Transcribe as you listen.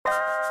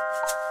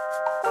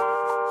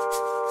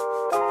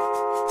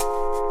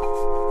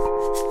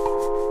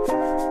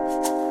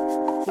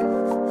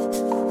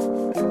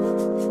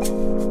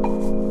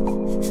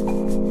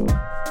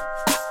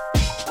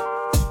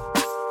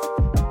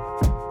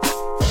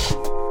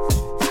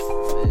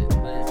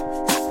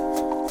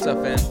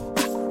up, fam?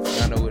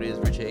 I know who it is.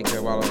 Richard A.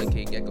 Carvalho,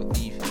 aka Gecko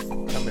Thief,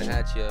 coming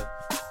at you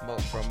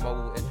from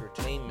Mobile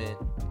Entertainment.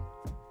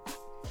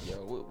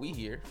 Yo, we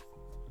here.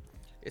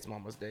 It's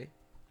Mama's Day.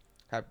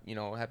 Happy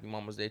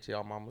Mama's Day to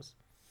y'all mamas.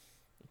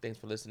 Thanks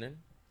for listening.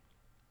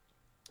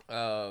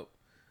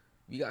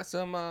 We got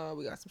some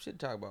shit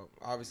to talk about.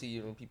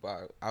 Obviously, people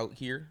are out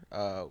here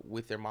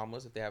with their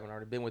mamas if they haven't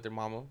already been with their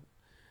mama.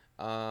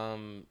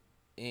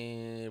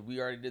 And we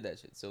already did that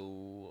shit.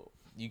 So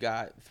you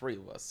got 3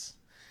 of us.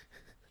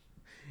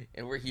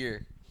 And we're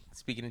here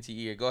speaking into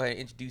your ear. Go ahead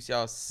and introduce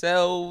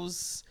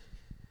yourselves.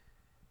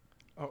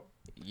 Oh.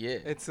 Yeah.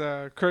 It's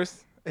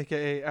Chris,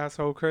 a.k.a.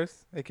 Asshole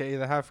Chris, a.k.a.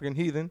 the African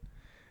Heathen,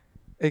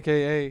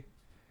 a.k.a.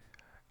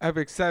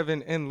 Epic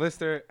 7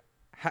 Enlister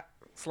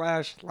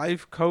 /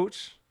 life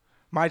coach.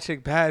 My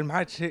chick bad,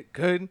 my chick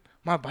good.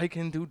 My bike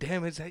can do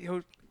damage that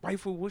your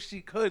rifle wish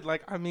she could.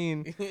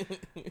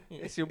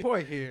 It's your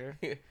boy here.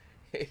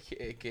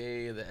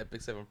 A.k.a. the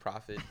Epic 7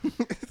 Prophet.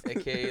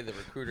 A.k.a. the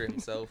recruiter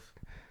himself.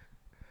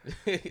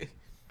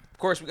 Of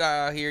course, we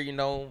got out here,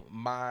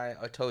 my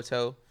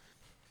Toto,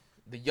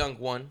 the young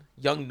one,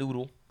 young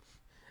noodle,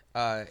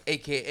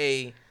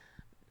 a.k.a.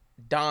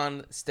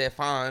 Don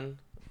Stefan,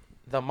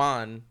 the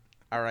man.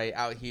 All right,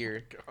 out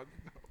here. God,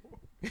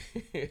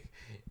 no.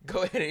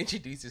 Go ahead and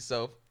introduce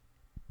yourself.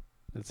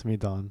 It's me,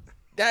 Don.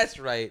 That's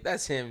right.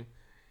 That's him.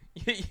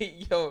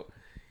 Yo,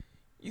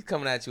 he's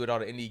coming at you with all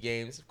the indie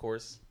games, of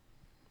course.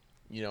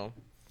 Yeah,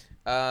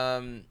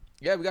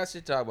 we got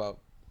shit to talk about.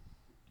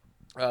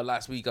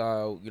 Last week,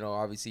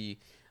 obviously,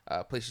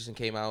 PlayStation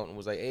came out and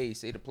was like, "Hey,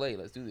 state of play,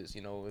 let's do this."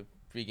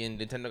 Freaking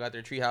Nintendo got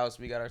their Treehouse,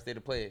 we got our state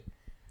of play.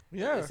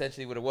 Yeah,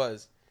 essentially what it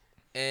was,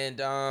 and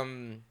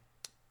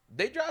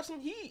they dropped some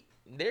heat.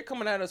 They're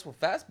coming at us with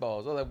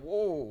fastballs. I was like,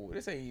 "Whoa,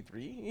 this ain't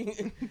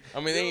E3." I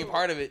mean, they ain't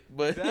part of it,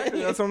 but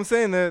exactly. That's what I'm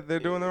saying. They're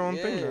doing their own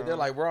thing now. They're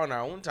like, we're on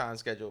our own time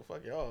schedule.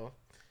 Fuck y'all.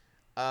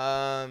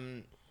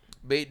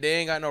 But they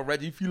ain't got no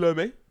Reggie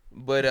Fils-Aimé,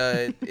 but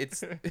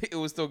it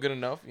was still good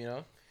enough,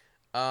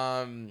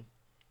 I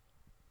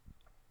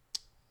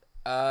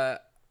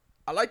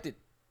liked it.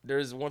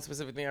 There's one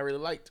specific thing I really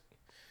liked.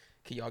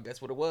 Can y'all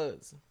guess what it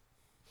was?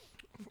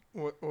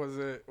 What was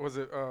it? Was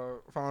it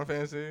Final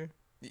Fantasy?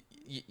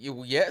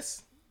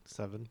 Yes.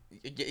 7.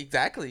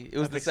 Exactly. It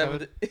was Epic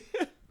the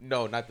 7th.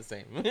 No, not the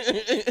same.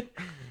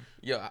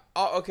 Yo.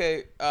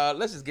 Okay.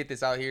 Let's just get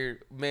this out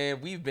here,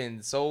 man. We've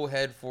been so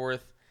head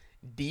forth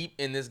deep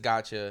in this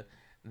gacha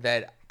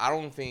that I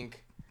don't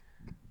think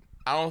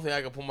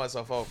I can pull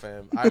myself out,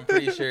 fam. I'm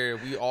pretty sure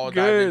we all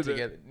dived in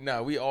together.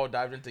 No, we all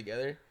dived in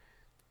together.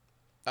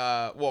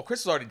 Well,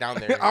 Chris was already down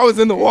there. I was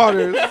in the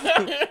waters.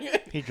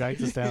 He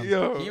dragged us down.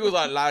 Yo. He was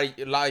like La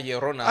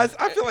Llorona.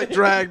 I feel like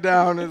drag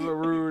down is a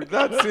rude.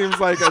 That seems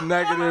like a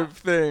negative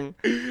thing.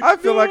 I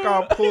feel like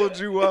I pulled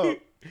you up.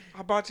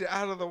 I brought you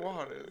out of the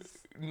waters.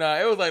 Nah,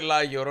 it was like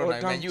La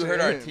Llorona, man. You heard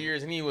our in.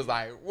 tears, and he was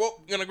like,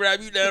 "Whoop, gonna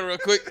grab you down real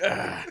quick."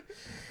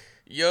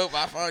 Yup,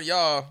 I found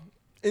y'all.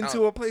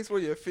 Into a place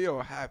where you feel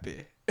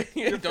happy.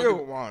 You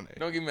feel wanted.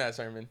 Don't give me that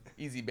sermon.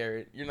 Easy,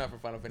 Barrett. You're not for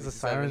Final Fantasy. It's a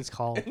siren's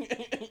call.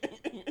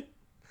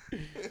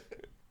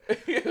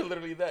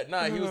 Literally that.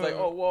 Nah, he was like,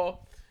 "Oh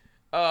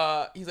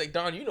well." He's like,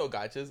 "Don, you know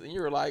gotchas," and you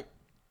were like,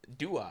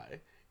 "Do I?"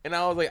 And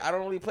I was like, "I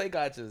don't really play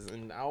gotchas,"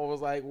 and I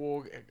was like,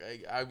 "Well,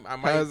 I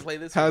might play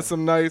this." Has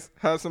some nice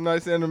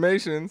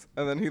animations,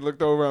 and then he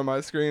looked over at my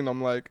screen.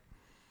 I'm like,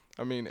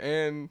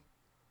 it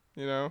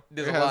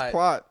has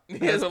plot.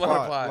 It has a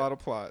lot of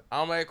plot.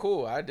 I'm like,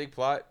 cool. I dig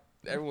plot.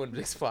 Everyone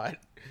digs plot.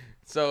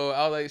 So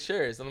I was like,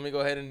 sure. So let me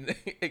go ahead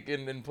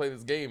and play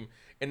this game.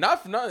 And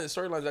not for nothing, the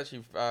storyline's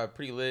actually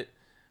pretty lit.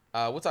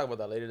 We'll talk about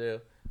that later,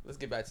 though. Let's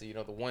get back to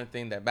the one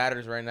thing that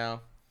matters right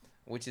now,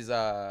 which is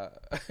a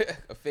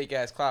fake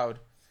ass Cloud.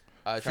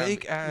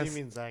 Fake ass. You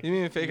mean Zach? You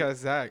mean fake ass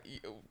Zach?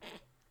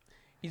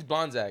 He's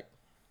blonde Zach.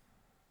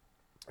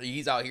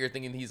 He's out here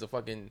thinking he's a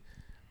thinking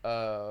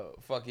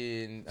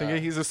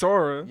he's a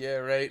Sora. Yeah,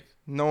 right.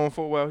 Knowing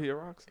full well he a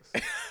Roxas.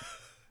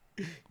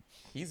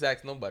 He's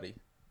Zach's nobody,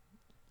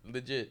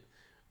 legit.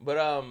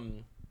 But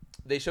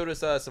they showed us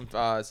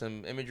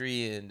some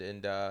imagery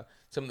and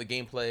some of the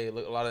gameplay.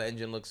 A lot of the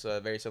engine looks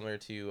very similar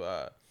to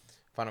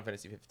Final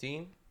Fantasy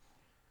 15.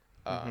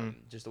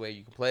 Just the way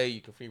you can play,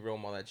 you can free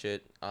roam, all that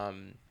shit.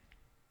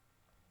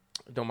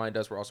 Don't mind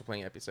us. We're also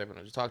playing Epic 7.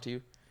 I'll just talk to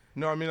you.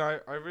 No, I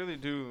really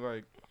do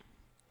like.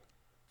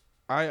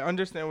 I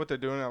understand what they're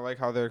doing. I like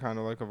how they're kind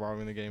of like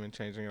evolving the game and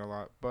changing it a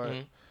lot. But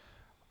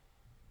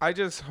I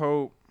just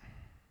hope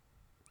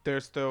they're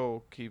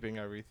still keeping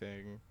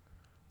everything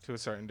to a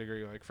certain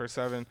degree. Like for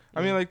 7,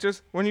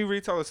 just when you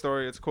retell a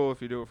story, it's cool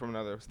if you do it from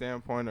another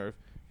standpoint or if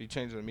you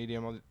change the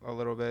medium a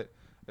little bit,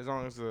 as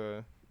long as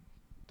the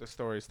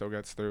story still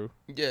gets through.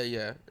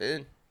 Yeah.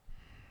 And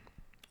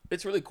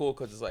it's really cool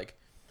because it's like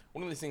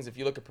one of these things. If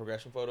you look at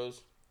progression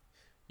photos,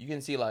 you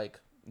can see like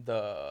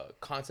the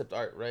concept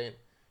art, right?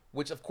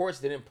 Which of course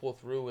didn't pull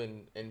through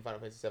in Final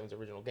Fantasy VII's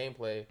original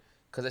gameplay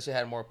because that shit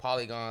had more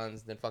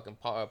polygons than fucking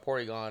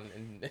Porygon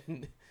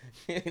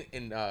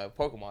in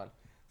Pokemon.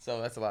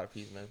 So that's a lot of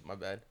P's, man. My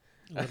bad.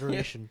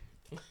 Alliteration.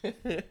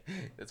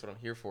 That's what I'm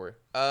here for.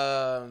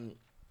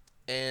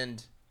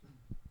 And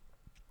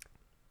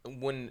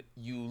when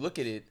you look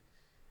at it,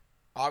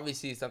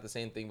 obviously it's not the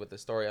same thing, but the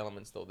story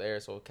element's still there,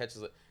 so it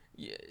catches a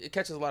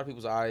lot of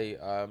people's eye.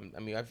 I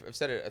mean, I've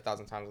said it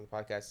 1,000 times on the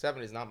podcast.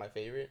 7 is not my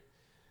favorite.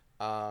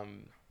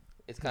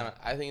 It's kind of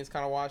I think it's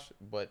kind of washed,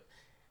 but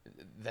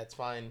that's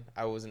fine.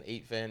 I was an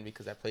 8 fan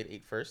because I played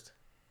 8 first.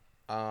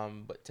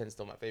 But 10 is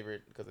still my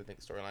favorite because I think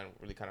the storyline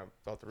really kind of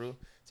fell through,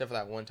 except for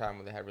that one time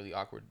when they had really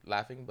awkward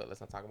laughing. But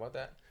let's not talk about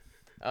that.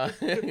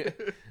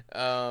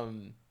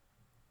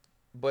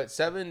 But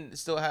 7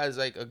 still has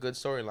like a good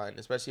storyline,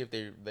 especially if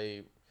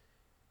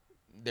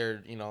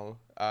they're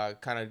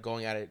kind of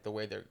going at it the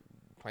way they're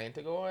planning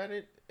to go at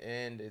it,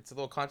 and it's a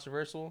little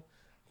controversial.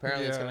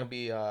 Apparently, it's gonna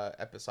be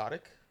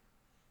episodic.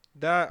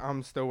 That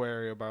I'm still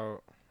wary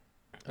about.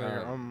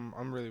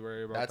 I'm really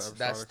worried about that's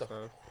the stuff.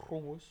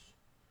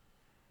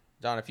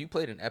 Don, if you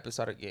played an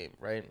episodic game,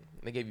 right? And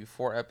they gave you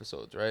 4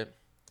 episodes, right?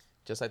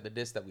 Just like the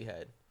disc that we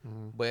had,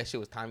 but that shit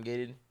was time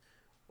gated.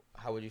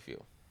 How would you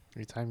feel? Are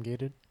you time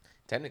gated?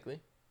 Technically,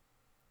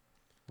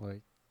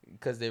 like,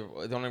 because they're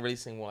only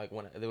releasing one.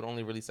 They would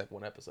only release like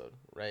 1 episode,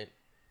 right?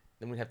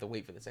 Then we'd have to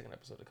wait for the second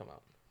episode to come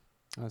out.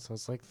 So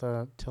it's like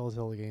the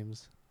Telltale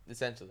games,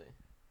 essentially,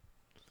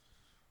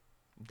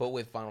 but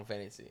with Final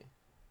Fantasy.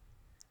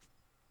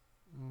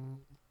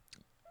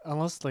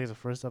 Unless like the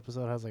first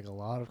episode has like a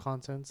lot of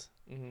content,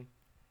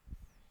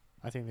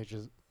 I think they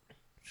should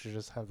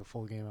just have the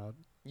full game out.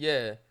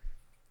 Yeah,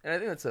 and I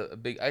think that's a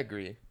big. I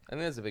agree. I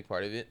think that's a big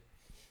part of it.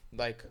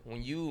 Like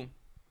when you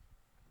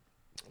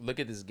look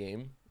at this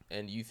game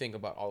and you think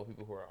about all the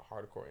people who are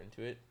hardcore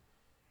into it,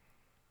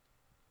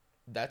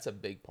 that's a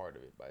big part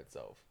of it by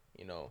itself.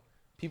 You know,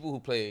 people who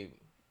play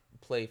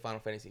Final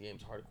Fantasy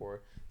games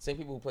hardcore, same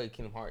people who play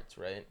Kingdom Hearts,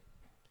 right?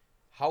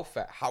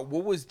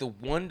 What was the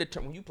one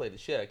when you played the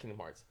shit out of Kingdom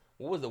Hearts?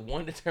 What was the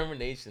one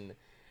determination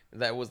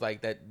that was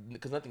like that?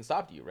 Because nothing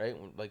stopped you, right?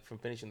 Like from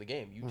finishing the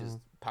game, you just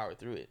powered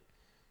through it.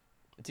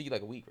 It took you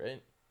like a week,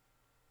 right?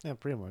 Yeah,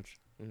 pretty much.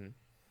 And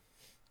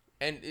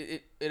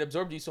it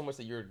absorbed you so much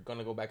that you're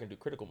gonna go back and do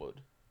critical mode.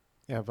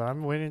 Yeah, but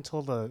I'm waiting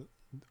until the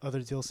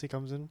other DLC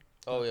comes in.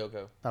 Oh yeah,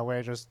 okay. That way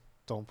I just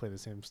don't play the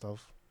same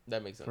stuff.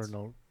 That makes sense. For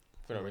no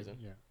reason.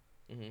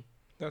 Yeah.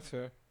 That's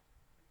fair.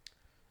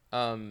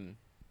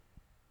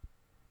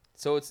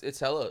 So it's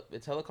hella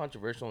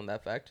controversial in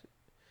that fact,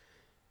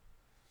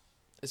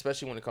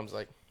 especially when it comes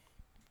like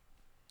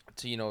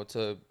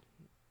to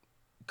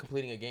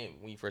completing a game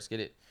when you first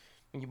get it.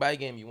 When you buy a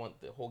game, you want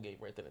the whole game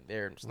right then and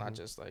there. It's not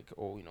just like,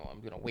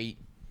 I'm gonna wait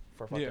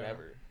for fucking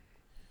ever.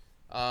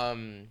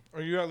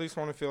 Or you at least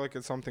want to feel like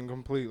it's something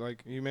complete.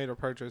 Like you made a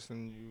purchase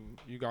and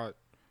you got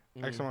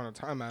X amount of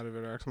time out of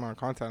it or X amount of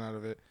content out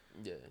of it.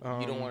 Yeah,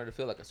 you don't want it to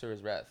feel like a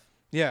Asura's Wrath.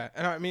 Yeah,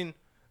 and I mean,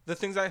 the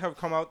things that have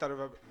come out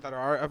that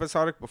are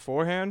episodic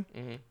beforehand,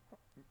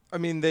 I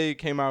mean, they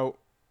came out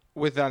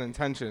with that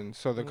intention,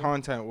 so the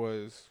content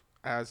was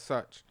as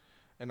such,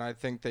 and I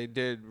think they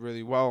did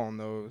really well on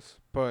those.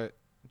 But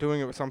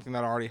doing it with something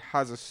that already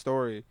has a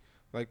story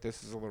like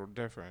this is a little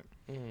different,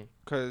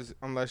 because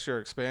unless you're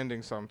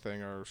expanding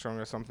something or showing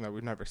us something that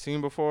we've never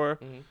seen before,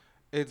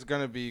 it's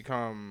gonna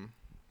become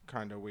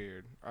kind of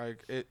weird.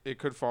 Like it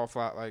could fall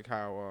flat, like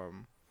how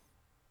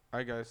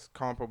I guess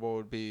comparable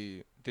would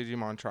be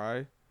Digimon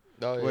Tri.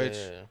 Which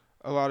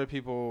a lot of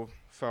people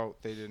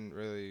felt they didn't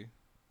really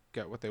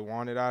get what they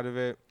wanted out of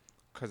it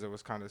because it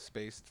was kind of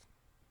spaced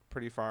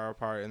pretty far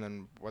apart, and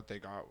then what they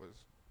got was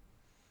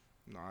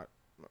not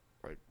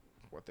like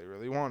what they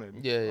really wanted.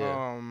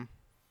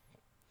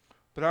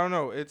 But I don't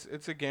know.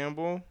 It's a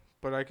gamble,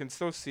 but I can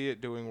still see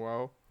it doing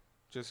well,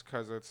 just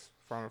because it's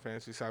Final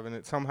Fantasy VII.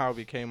 It somehow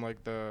became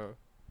like the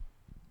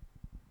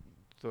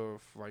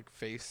like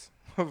face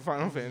of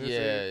Final Fantasy.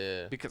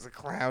 Yeah. Because of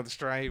Cloud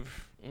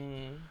Strife.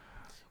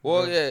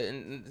 Well,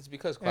 and it's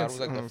because Cloud was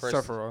like the first.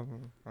 Sephiroth.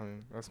 I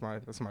mean, that's my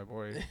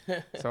boy.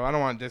 So I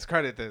don't want to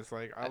discredit this.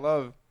 Like I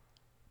love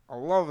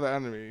the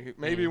enemy.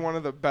 Maybe one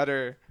of the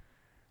better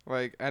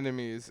like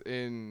enemies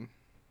in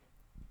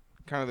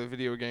kind of the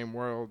video game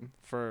world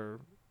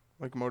for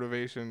like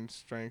motivation,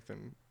 strength,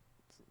 and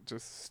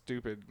just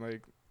stupid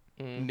like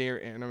near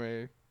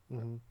anime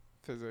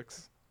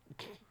physics.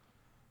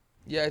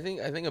 Yeah, I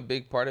think a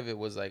big part of it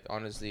was like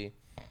honestly.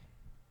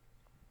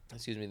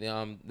 Excuse me.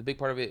 The big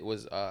part of it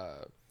was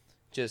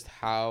just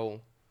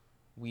how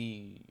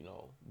we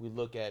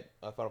look at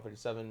Final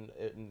Fantasy VII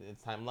in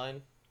its timeline.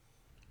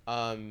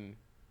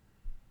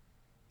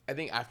 I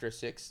think after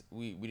 6,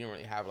 we didn't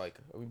really have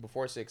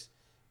before 6,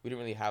 we didn't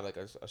really have like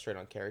a straight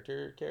on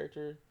character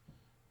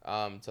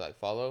to like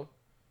follow.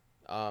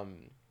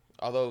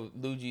 Although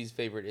Luigi's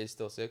favorite is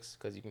still 6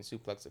 because you can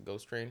suplex a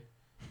ghost train.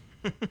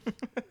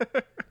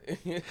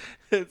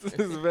 It's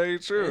very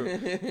true.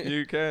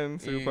 You can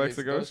suplex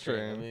a ghost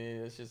train. I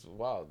mean, it's just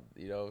wild.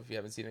 If you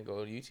haven't seen it,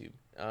 go to YouTube.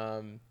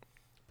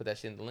 Put that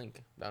shit in the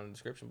link down in the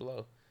description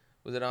below.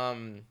 Was it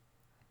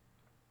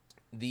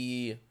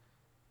the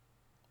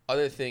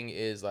other thing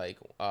is like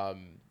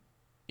when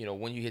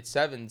you hit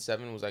 7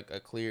 was like a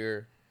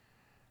clear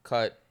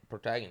cut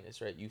protagonist,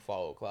 right? You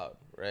follow Cloud,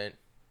 right?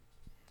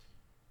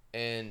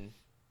 And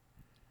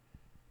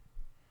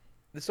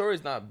the story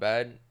is not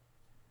bad.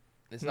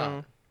 It's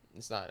not.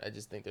 It's not. I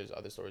just think there's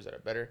other stories that are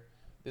better.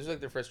 This is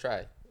like their first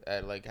try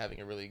at like having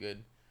a really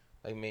good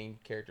like main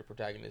character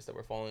protagonist that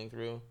we're following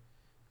through.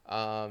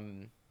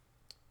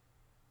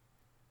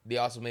 They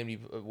also made me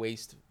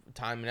waste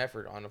time and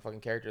effort on a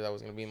fucking character that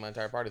was gonna be in my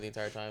entire party the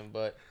entire time,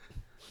 but.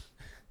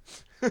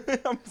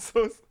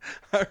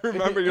 I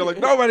remember you're like,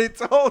 nobody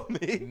told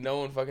me. No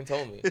one fucking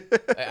told me.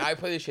 I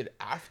played this shit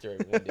after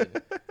everyone did.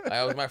 Like,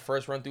 that was my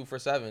first run through for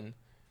 7,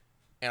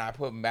 and I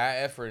put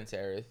mad effort into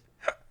Aerith.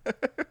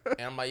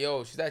 And I'm like,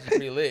 yo, she's actually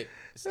pretty lit.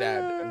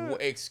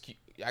 Stabbed.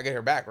 I get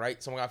her back,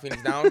 right? Someone got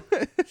Phoenix down?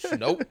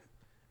 Nope.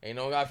 Ain't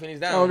no one got Phoenix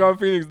down. I don't got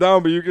Phoenix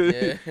down, but you could.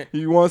 Yeah.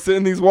 You want to sit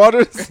in these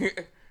waters?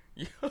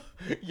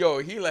 Yo,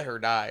 he let her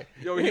die.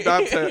 Yo, he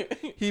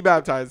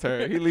baptized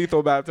her. He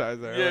lethal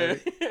baptized her. Yeah.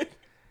 Like,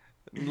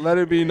 let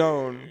it be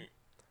known.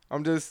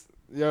 I'm just,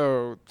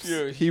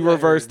 he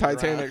reversed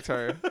Titanic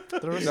her.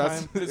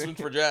 This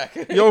one's for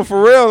Jack. Yo,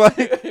 for real, like,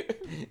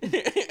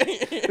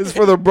 it's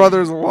for the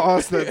brothers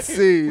lost at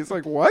sea. It's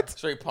like, what?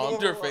 Straight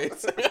palmed her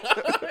face.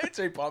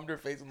 Straight palmed her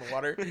face in the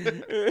water.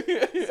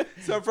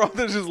 So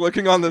brother's just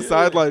looking on the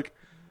side like,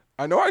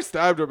 I know I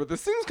stabbed her, but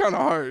this seems kind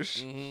of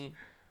harsh. Mm-hmm.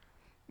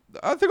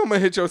 I think I'm gonna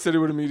hit your city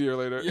with a meteor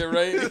later. Yeah,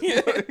 right.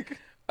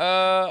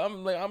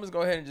 I'm just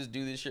go ahead and just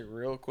do this shit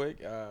real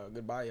quick.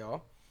 Goodbye,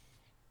 y'all.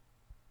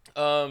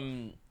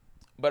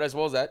 But as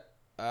well as that,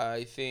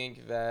 I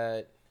think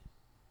that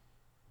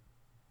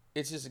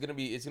it's gonna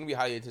be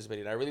highly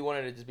anticipated. I really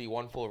wanted it to just be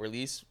one full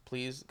release.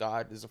 Please,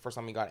 God, this is the first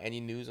time we got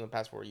any news in the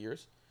past 4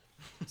 years.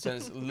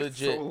 Since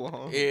legit, so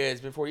long. Yeah,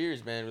 it's been 4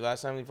 years, man. The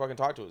last time they fucking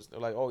talked to us, they're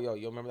like, "Oh, yo,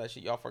 remember that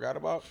shit y'all forgot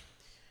about?"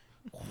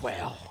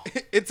 Well,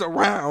 it's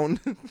around.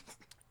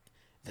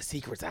 The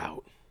secret's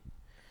out,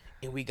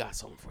 and we got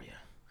something for you.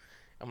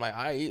 I'm like,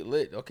 I eat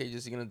lit. Okay,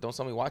 just don't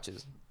sell me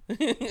watches.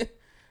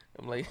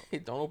 I'm like, hey,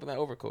 don't open that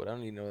overcoat. I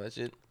don't need to know that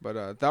shit.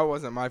 But that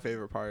wasn't my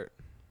favorite part.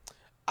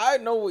 I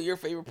know what your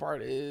favorite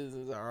part is.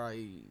 All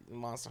right,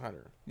 Monster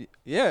Hunter.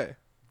 Yeah.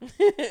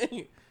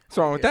 What's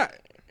wrong with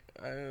that?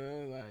 I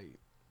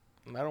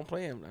don't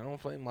play him. I don't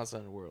play Monster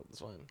Hunter World. It's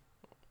fine.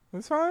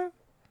 It's fine.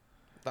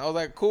 I was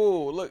like,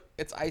 cool. Look,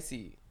 it's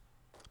icy.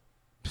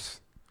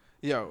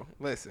 Yo,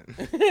 listen.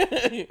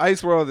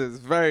 Ice World is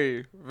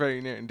very,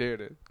 very near and dear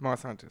to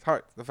Monster Hunter's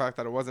heart. The fact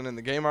that it wasn't in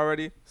the game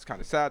already is kind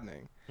of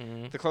saddening.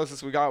 Mm-hmm. The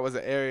closest we got was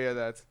an area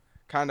that's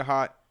kind of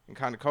hot and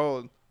kind of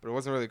cold, but it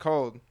wasn't really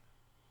cold.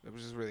 It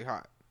was just really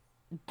hot.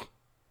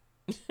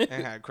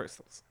 And had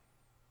crystals.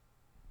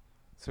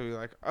 So we were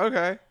like,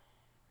 okay.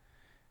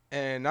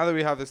 And now that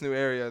we have this new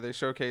area, they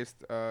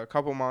showcased a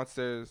couple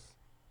monsters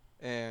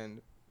and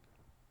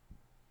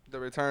the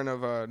return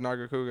of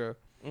Nargacuga.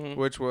 Mm-hmm.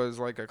 Which was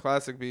like a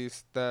classic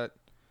beast that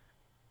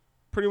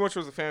pretty much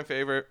was a fan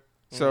favorite.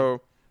 Mm-hmm. So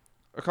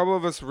a couple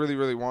of us really,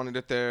 really wanted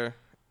it there.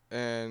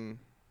 And,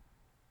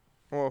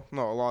 well,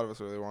 no, a lot of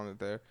us really wanted it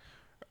there.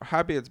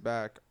 Happy it's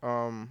back.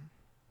 I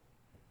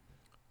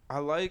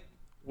like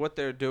what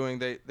they're doing.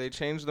 They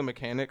changed the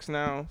mechanics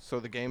now. So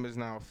the game is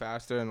now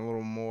faster and a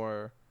little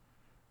more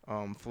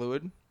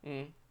fluid.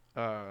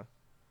 Mm-hmm.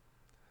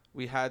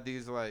 We had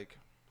these, like,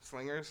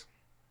 slingers.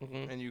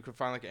 Mm-hmm. And you could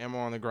find, like, ammo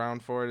on the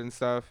ground for it and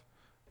stuff.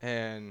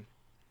 And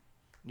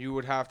you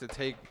would have to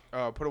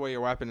put away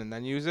your weapon and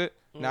then use it.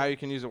 Mm. Now you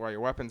can use it while your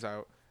weapon's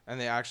out. And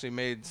they actually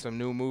made some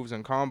new moves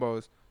and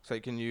combos so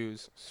you can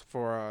use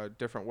for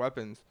different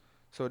weapons.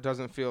 So it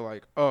doesn't feel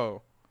like,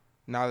 oh,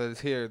 now that it's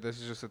here, this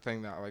is just a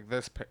thing that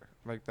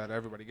that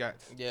everybody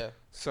gets. Yeah.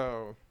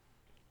 So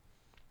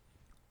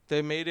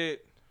they made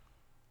it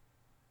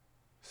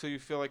so you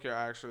feel like you're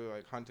actually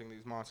like hunting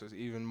these monsters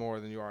even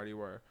more than you already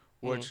were.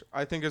 Which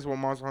I think is what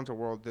Monster Hunter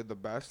World did the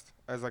best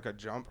as like a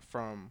jump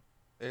from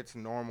its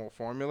normal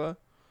formula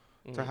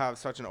to have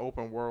such an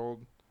open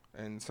world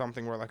and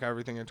something where like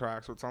everything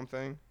interacts with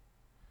something.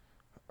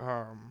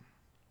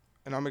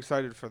 And I'm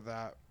excited for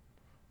that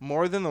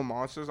more than the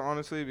monsters,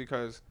 honestly,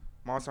 because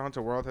Monster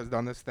Hunter World has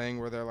done this thing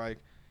where they're like,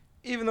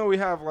 even though we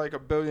have like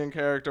 1 billion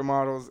character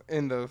models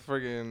in the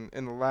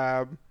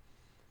lab,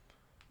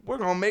 we're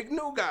gonna make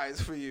new guys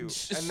for you.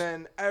 And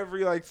then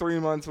every like 3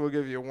 months we'll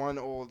give you one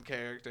old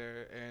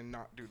character and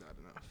not do that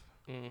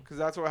enough. Because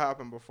that's what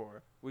happened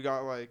before. We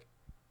got like,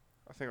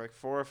 I think like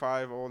 4 or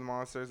 5 old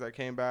monsters that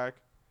came back,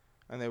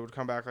 and they would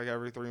come back like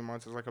every 3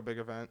 months as like a big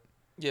event.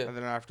 Yeah. And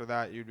then after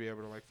that, you'd be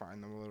able to like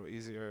find them a little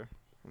easier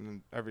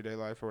in everyday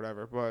life or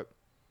whatever. But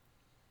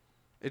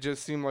it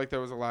just seemed like there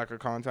was a lack of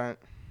content.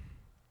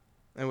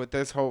 And with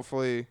this,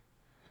 hopefully,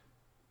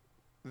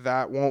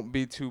 that won't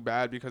be too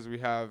bad because we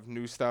have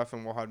new stuff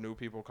and we'll have new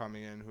people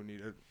coming in who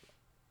need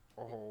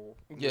a whole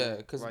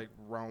because like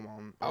realm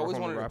on. I always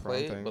wanted to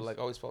play it, but like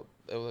I always felt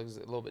it was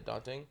a little bit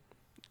daunting.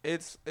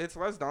 It's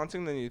less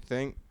daunting than you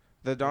think.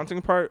 The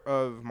daunting part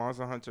of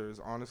Monster Hunter is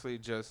honestly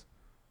just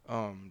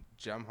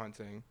gem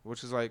hunting,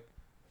 which is like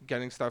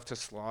getting stuff to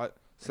slot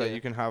so that you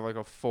can have like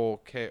a full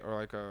kit or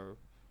like a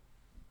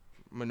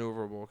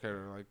maneuverable kit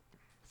or like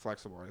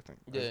flexible. I think.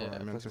 Yeah, That's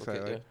what I meant to say.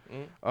 Like, yeah.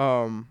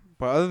 Mm-hmm.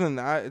 But other than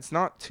that, it's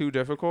not too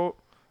difficult.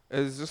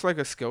 It's just like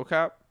a skill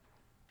cap,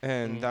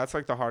 and that's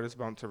like the hardest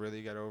bump to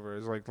really get over.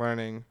 Is like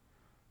learning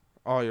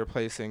all your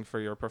placing for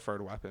your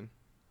preferred weapon.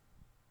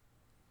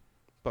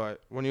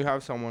 But when you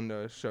have someone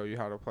to show you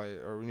how to play,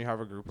 or when you have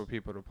a group of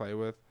people to play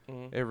with,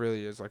 it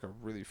really is like a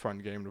really fun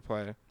game to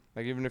play.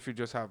 Like even if you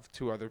just have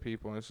 2 other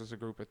people and it's just a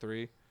group of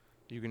 3,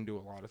 you can do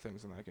a lot of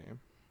things in that game.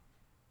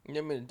 Yeah,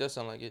 I mean, it does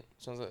sound like it.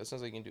 It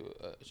sounds like you can do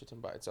a shit ton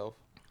by itself.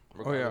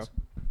 Regardless.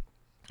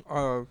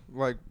 Oh yeah.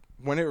 Like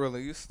when it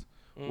released,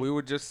 we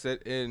would just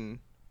sit in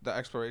the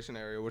exploration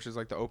area, which is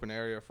like the open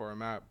area for a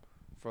map,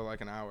 for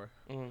like an hour,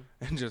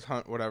 and just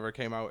hunt whatever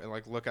came out and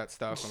like look at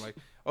stuff and like,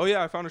 oh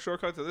yeah, I found a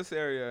shortcut to this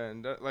area,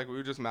 and like we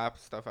would just map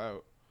stuff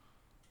out.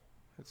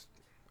 It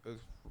was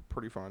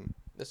pretty fun.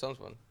 That sounds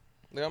fun.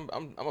 Like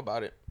I'm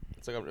about it.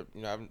 It's like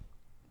I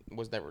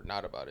was never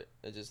not about it.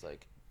 It's just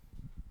like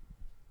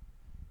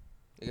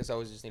I guess I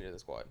always just needed a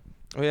squad.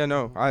 Oh yeah,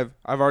 no, I've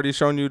already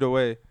shown you the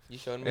way. You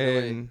showed me the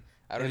way.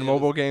 In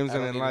mobile games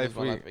and in life,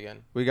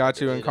 we got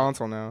you in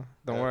console now.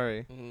 Don't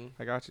worry,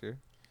 I got you.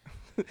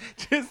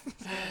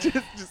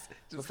 just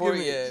before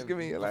give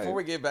me your life. Before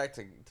we get back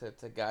to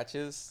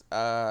gotchas,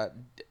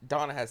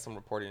 Donna has some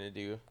reporting to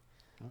do.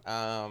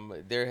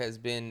 There has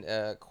been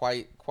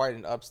quite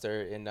an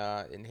upstir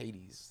in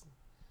Hades.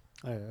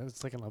 Oh, yeah,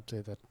 it's like an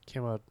update that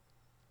came out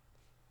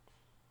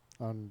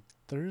on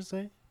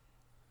Thursday,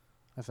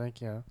 I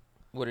think. Yeah.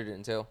 What did it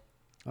entail?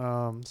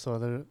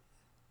 So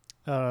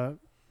there,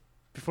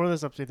 before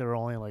this update, there were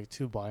only like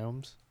 2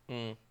 biomes.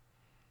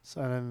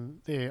 So and then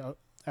they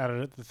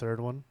added the 3rd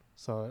one,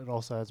 so it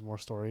also adds more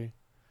story.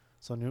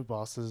 So new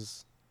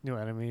bosses, new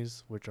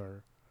enemies, which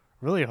are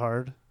really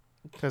hard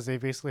because they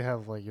basically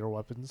have like your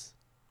weapons.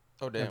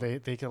 Oh damn!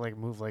 And they can like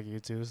move like you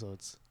too, so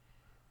it's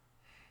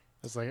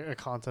like a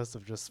contest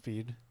of just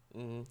speed.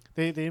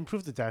 They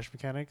improved the dash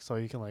mechanic, so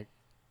you can like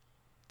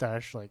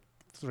dash like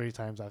 3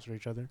 times after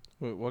each other.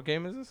 Wait, what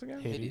game is this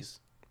again? Hades.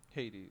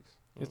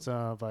 It's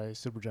by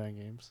Supergiant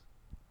Games.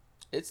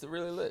 It's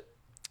really lit.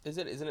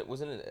 Isn't it? Was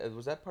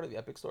that part of the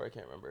Epic Store? I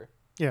can't remember.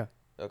 Yeah.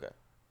 Okay.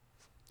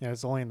 Yeah,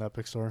 it's only in the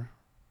Epic Store.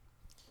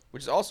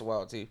 Which is also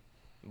wild too,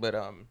 but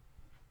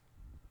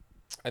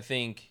I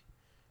think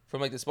from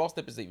like the small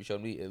snippets that you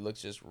showed me, it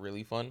looks just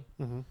really fun,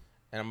 and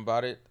I'm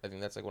about it. I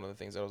think that's like one of the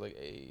things I was like,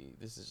 "Hey,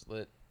 this is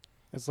lit."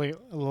 It's like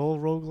a little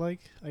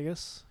roguelike, I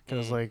guess,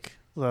 because like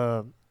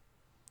the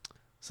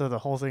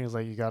whole thing is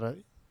like you gotta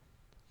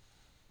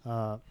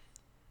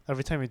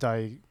every time you die,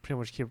 you pretty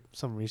much keep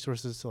some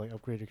resources to like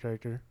upgrade your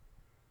character,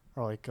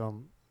 or like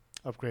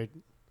upgrade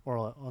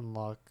or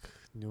unlock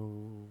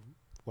new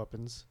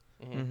weapons.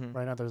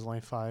 Right now, there's only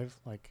 5.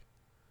 Like,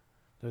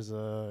 there's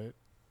a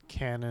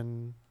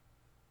cannon,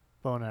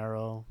 bow and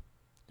arrow,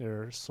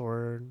 their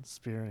sword,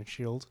 spear, and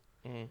shield.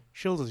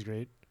 Shield is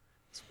great.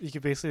 You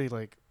could basically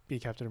like be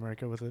Captain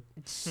America with it.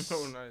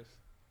 So nice.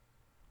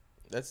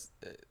 That's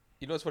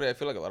you know what's funny? I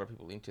feel like a lot of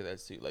people lean to that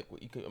too. Like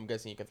I'm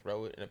guessing you can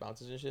throw it and it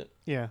bounces and shit.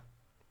 Yeah,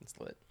 it's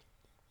lit.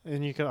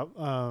 And you could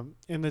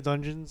in the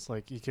dungeons,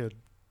 like you could.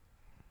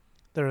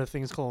 There are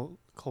things called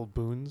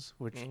boons,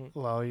 which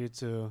allow you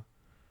to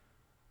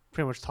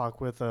pretty much talk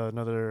with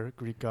another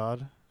Greek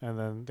god, and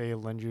then they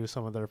lend you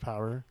some of their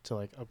power to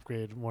like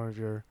upgrade more of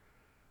your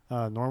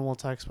normal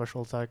attack,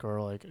 special attack,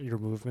 or like your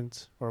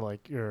movement, or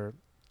like your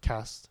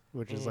cast,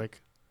 which is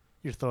like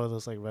you throw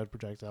this like red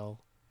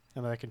projectile,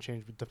 and that can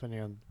change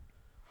depending on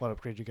what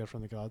upgrade you get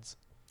from the gods.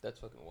 That's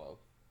fucking wild.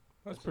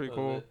 That's pretty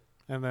cool.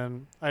 And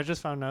then I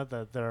just found out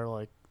that there are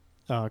like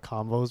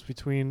combos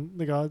between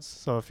the gods.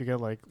 So if you get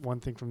like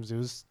one thing from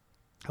Zeus,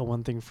 and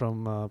one thing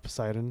from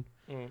Poseidon,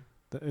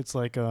 it's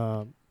like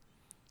one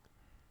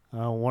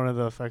of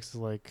the effects is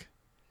like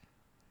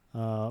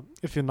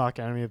if you knock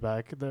enemy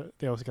back,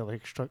 they also get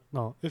like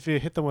if you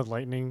hit them with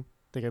lightning,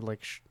 they get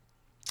like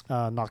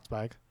knocked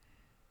back.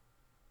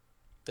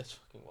 That's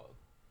fucking wild.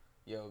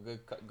 Yo,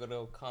 good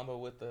old combo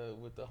with the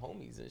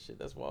homies and shit.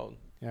 That's wild.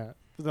 Yeah,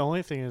 but the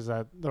only thing is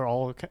that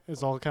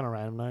it's all kind of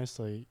randomized.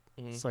 So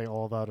it's like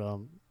all about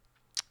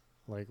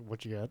like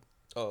what you get.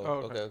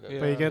 Oh, okay. Yeah.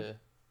 But you get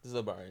there's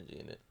a bar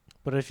RNG in it.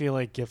 But if you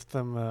like gift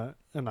them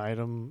an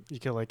item, you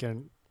get like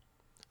an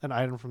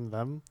item from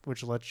them,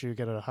 which lets you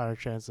get a higher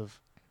chance of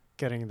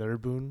getting their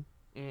boon.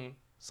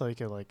 So you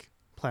can like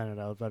plan it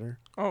out better.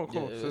 Oh,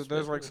 cool. Yeah, so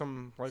there's like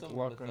some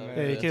luck in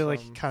there. Yeah, you can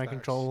like kind of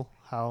control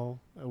how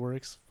it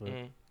works.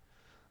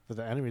 But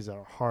the enemies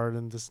are hard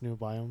in this new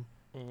biome.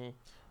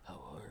 How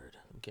hard?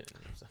 I'm kidding.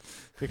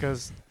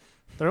 Because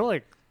there are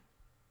like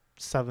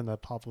 7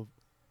 that pop up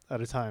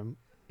at a time.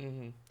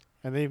 And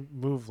they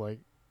move like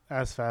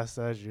as fast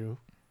as you.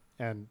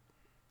 And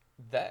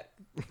that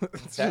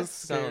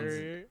sounds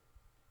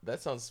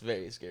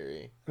very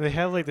scary. They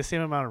have like the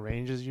same amount of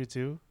range as you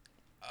too.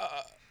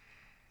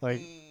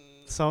 Like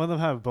some of them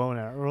have bow and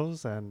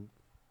arrows, and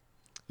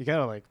you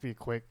gotta like be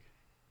quick.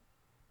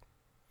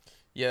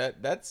 Yeah,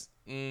 that's.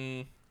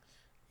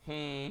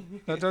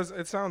 That does.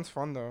 It sounds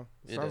fun though.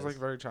 It sounds like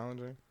very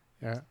challenging.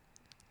 Yeah,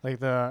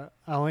 like I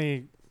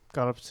only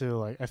got up to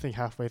like I think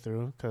halfway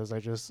through because I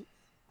just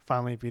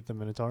finally beat the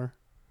Minotaur.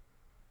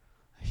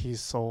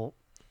 He's so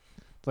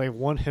like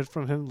one hit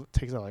from him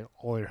takes out like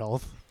all your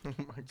health. Oh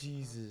my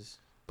Jesus.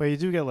 But you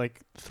do get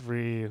like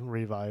 3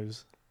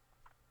 revives,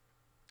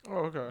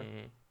 Oh, okay.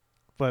 Mm-hmm.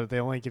 but they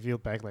only give you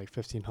back like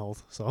 15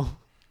 health, so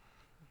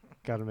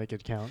gotta make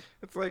it count.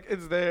 It's like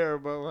it's there,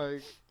 but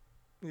like,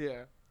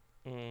 yeah.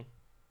 Mm-hmm.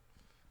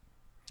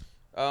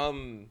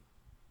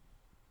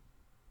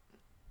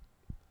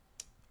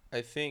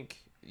 I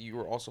think you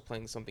were also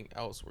playing something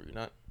else, were you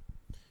not?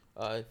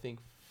 I think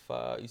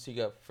you see,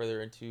 you got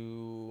further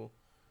into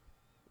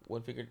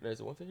one finger. Is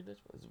it one finger death?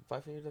 Is it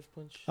 5-finger death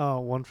punch? Oh,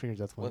 One Finger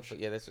Death Punch.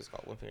 Yeah, that's just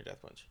called one finger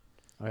death punch.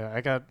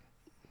 I got,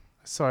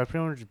 so I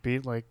pretty much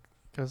beat like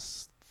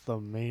guess the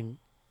main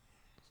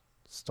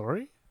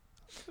story.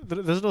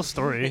 There's no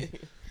story,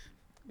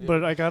 Yeah.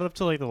 but I got up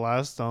to like the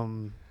last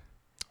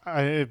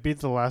I beat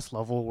the last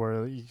level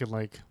where you can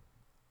like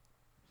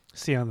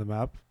see on the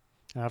map.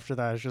 After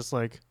that, it's just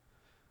like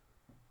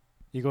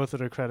you go through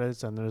the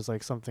credits and there's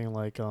like something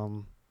like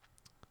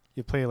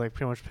you play like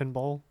pretty much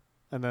pinball,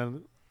 and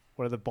then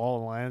where the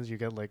ball lands you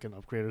get like an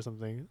upgrade or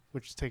something,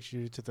 which takes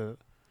you to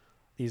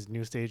these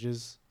new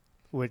stages,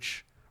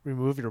 which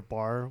remove your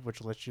bar,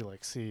 which lets you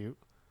like see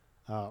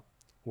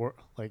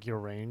like your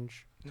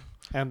range,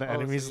 and the Oh, so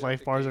enemy's you have life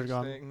to bars are gauge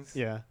gone. things.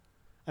 Yeah,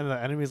 and the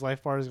enemy's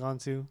life bar is gone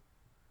too.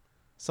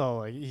 So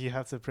like you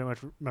have to pretty much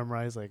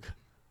memorize like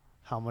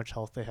how much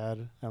health they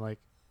had and like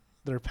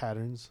their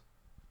patterns.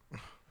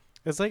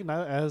 It's like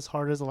not as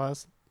hard as the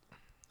last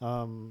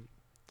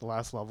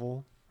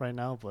level right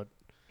now, but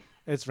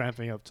it's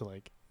ramping up to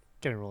like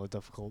getting really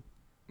difficult.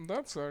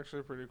 That's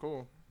actually pretty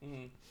cool.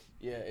 Mm-hmm.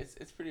 Yeah,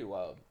 it's pretty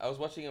wild. I was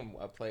watching him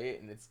play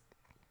it, and it's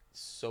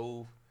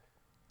so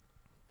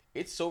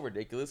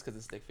ridiculous because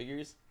it's stick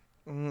figures.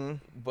 Mm-hmm.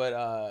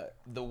 But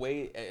the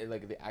way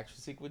like the action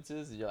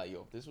sequences, you're like,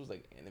 yo, if this was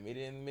like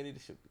animated,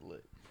 this should be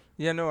lit.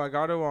 Yeah, no, I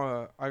got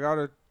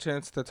a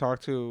chance to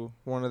talk to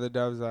one of the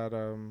devs at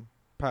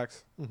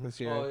PAX Mhm. this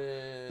year. Oh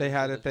yeah. They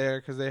had it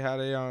there because they had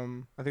a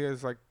I think it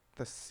was like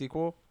the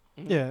sequel.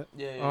 Yeah.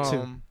 Yeah.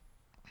 Two.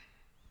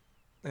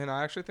 And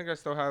I actually think I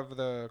still have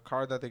the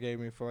card that they gave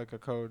me for like a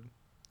code.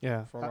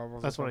 Yeah, For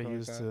levels that's or what I something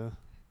like used that. to.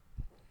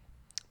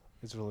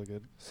 It's really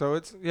good. So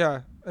it's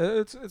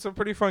a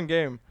pretty fun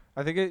game.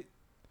 I think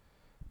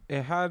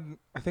it had,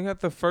 I think at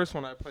the first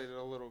one I played it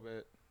a little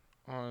bit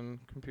on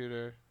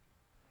computer.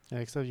 Yeah,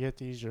 except you have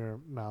to use your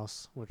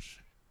mouse,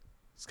 which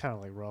is kind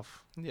of like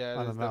rough. Yeah, it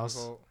On is the mouse.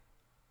 difficult.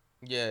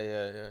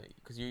 Yeah.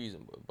 Because you're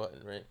using a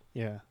button, right?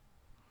 Yeah.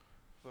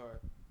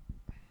 But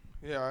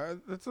yeah,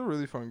 it's a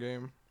really fun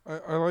game.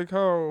 I like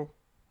how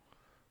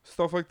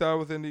stuff like that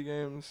with indie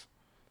games,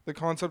 the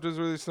concept is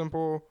really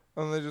simple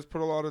and they just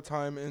put a lot of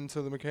time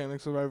into the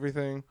mechanics of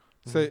everything.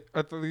 Say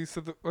at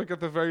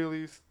the very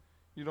least,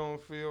 you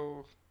don't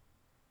feel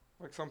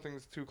like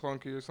something's too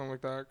clunky or something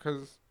like that,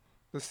 because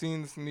the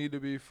scenes need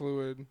to be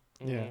fluid.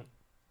 Yeah. Mhm.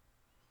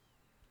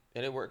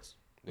 And it works.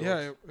 It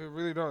Yeah, works. it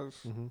really does.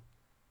 Mm-hmm.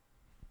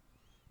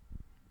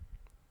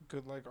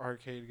 Good like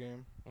arcade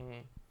game.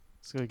 Mhm.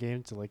 It's a good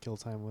game to like kill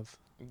time with.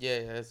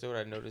 Yeah, that's what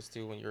I noticed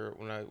too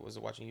when I was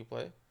watching you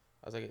play. I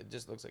was like, it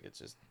just looks like it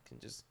just can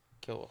just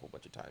kill a whole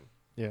bunch of time.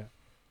 Yeah.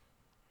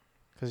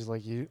 Because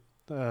like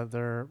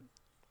there's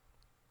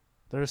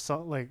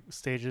some like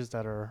stages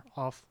that are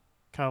off,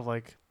 kind of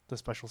like the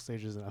special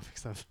stages in Epic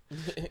Stuff,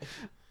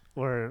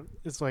 where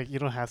it's like you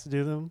don't have to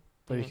do them,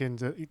 but you can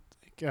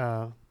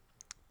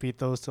beat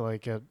those to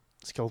like get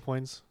skill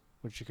points,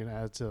 which you can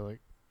add to like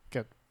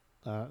get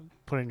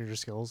put in your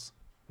skills,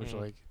 which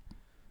like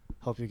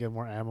help you get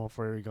more ammo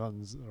for your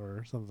guns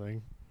or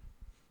something.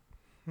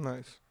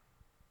 Nice.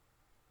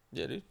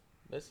 Yeah, dude,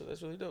 that's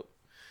really dope.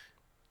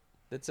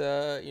 That's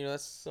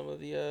that's some of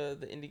the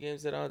indie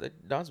games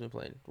that Don's been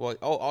playing. Well,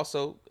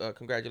 also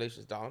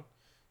congratulations, Don.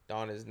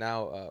 Don is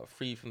now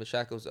free from the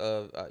shackles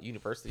of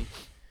university.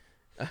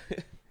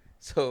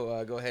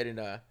 So go ahead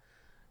and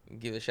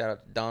give a shout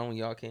out to Don when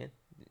y'all can,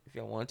 if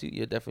y'all want to.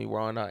 Yeah, definitely we're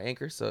on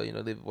Anchor, so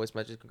leave a voice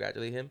message,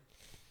 congratulate him.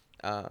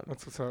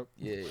 That's what's up.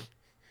 Yeah,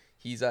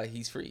 he's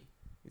free.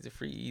 He's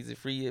a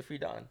free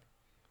Don.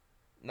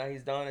 Now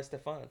he's Don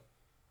Estefan.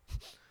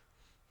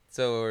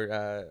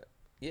 So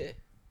yeah,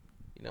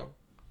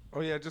 Oh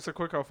yeah, just a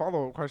quick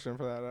follow-up question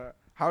for that.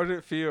 How did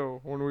it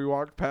feel when we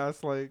walked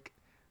past like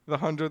the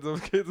hundreds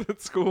of kids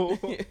at school?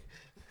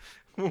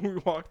 When we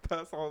walked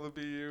past all the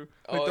BU,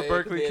 the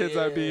Berkeley kids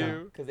at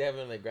BU, because they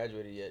haven't like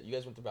graduated yet. You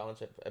guys went to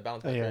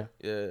Valentine's, Yeah. right?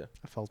 Yeah.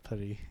 I felt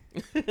petty.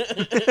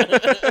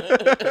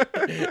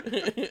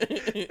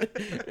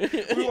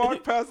 we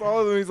walked past all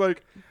of them. He's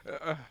like,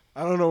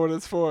 I don't know what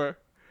it's for.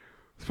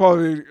 It's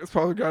probably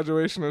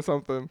graduation or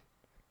something.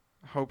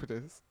 I hope it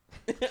is.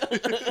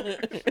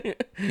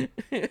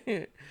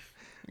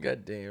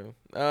 God damn.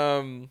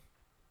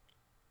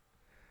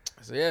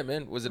 So yeah,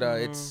 man. Was it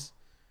it's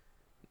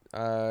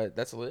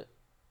that's lit.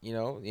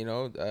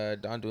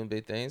 Don doing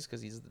big things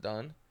because he's the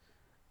Don.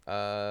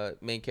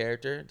 Main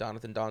character,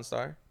 Donathan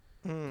Dawnstar.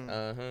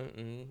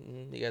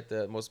 You got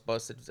the most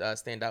busted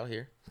standout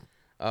here.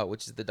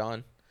 which is the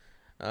Don.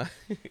 Uh,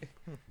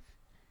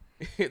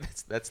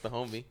 that's the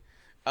homie.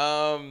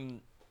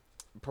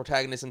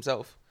 Protagonist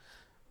himself.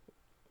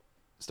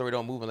 Story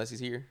don't move unless he's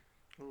here.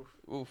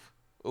 Oof.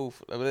 You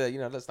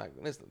know, let's not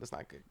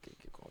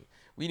keep going.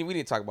 We need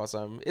to talk about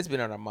something. It's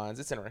been on our minds.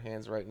 It's in our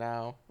hands right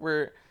now.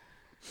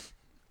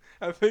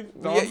 I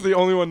think Don's the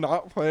only one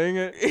not playing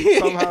it.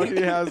 Somehow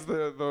he has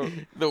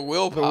the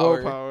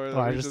willpower. Oh,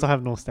 I just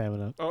have no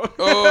stamina.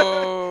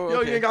 Oh, yo,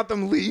 okay. you ain't got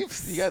them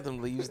leaves. You got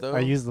them leaves though. I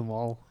used them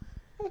all.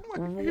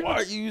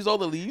 What? You used all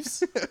the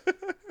leaves?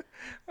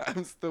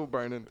 I'm still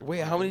burning.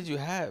 Wait, how many did you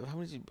have? How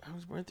many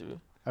burn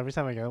through? Every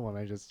time I get one,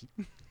 I just.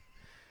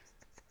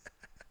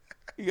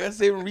 You gotta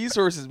save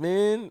resources,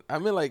 man. I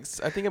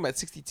think I'm at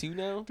 62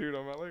 now. Dude,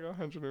 I'm at like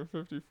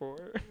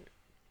 154.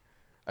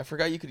 I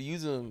forgot you could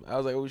use them. I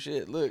was like, oh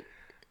shit, look.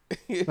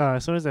 No,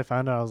 as soon as I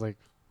found out, I was like,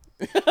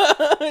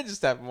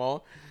 just tap them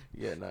all.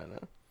 Yeah, no.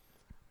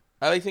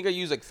 I think I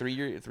use like three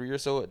or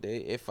so a day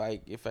if I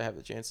have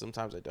the chance.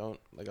 Sometimes I don't.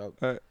 Like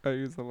I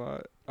use a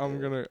lot. I'm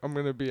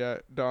gonna be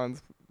at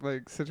Don's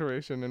like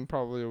situation in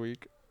probably a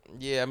week.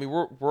 Yeah, I mean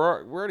we're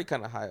already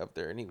kind of high up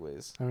there,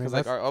 anyways. I mean,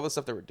 Because all the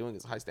stuff that we're doing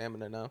is high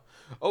stamina now.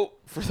 Oh,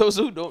 for those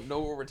who don't know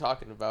what we're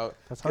talking about,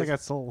 that's how I got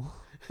soul.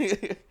 Oh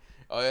yeah,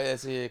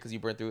 that's it. Because you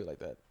burned through it like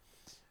that.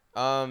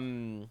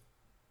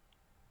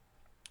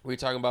 We're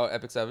talking about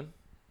Epic 7.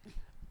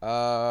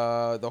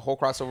 The whole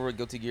crossover with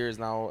Guilty Gear is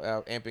now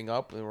amping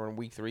up, and we're in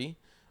week 3.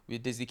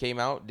 Disney came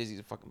out. Disney's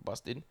fucking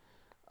busted.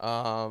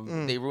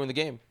 They ruined the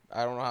game.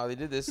 I don't know how they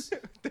did this.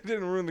 They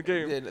didn't ruin the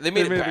game. They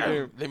made the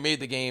game. They made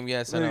the game.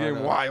 Yes, They made the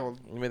game wild.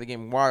 They made the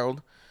game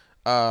wild.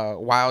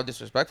 Wild,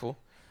 disrespectful.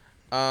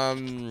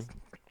 It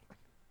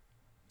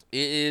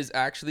is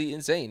actually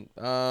insane.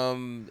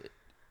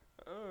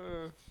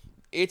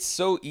 It's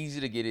so easy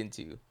to get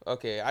into.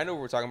 Okay, I know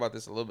we were talking about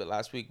this a little bit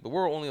last week, but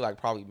we're only like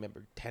probably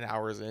 10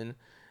 hours in.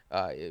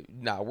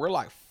 We're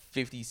like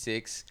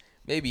 56,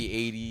 maybe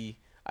 80.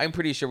 I'm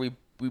pretty sure we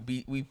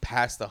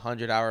passed the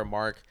 100-hour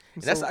mark.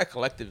 And that's not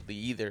collectively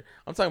either.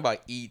 I'm talking about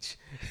each.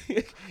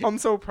 I'm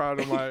so proud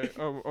of my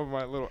of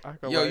my little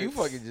acolytes. Yo, you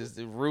fucking just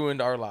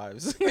ruined our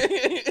lives.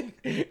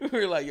 We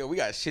were like, yo, we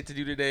got shit to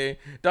do today.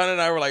 Don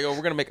and I were like, yo,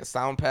 we're gonna make a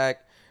sound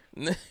pack.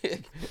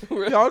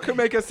 Y'all can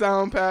make a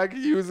sound pack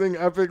using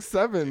Epic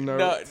 7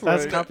 notes. No,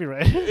 that's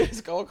copyright.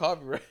 It's called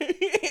copyright.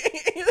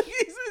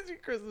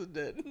 Chris is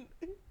dead.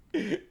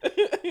 Yeah,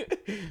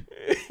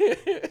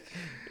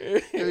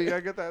 you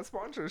gotta get that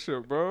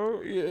sponsorship,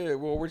 bro. Yeah,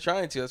 well, we're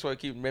trying to. That's why I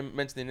keep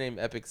mentioning the name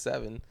Epic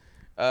 7.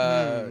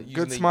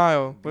 Good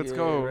smile. Let's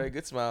go. Right,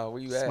 good smile.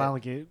 Where you at?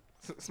 Smilegate.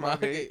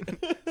 Smilegate.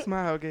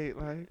 Smilegate,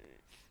 like.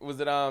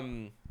 Was it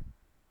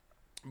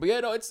But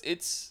yeah, no,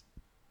 it's.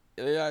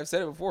 Yeah, I've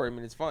said it before. I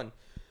mean, it's fun.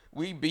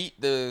 We beat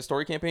the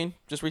story campaign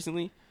just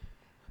recently,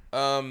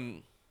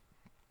 and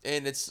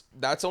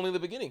that's only the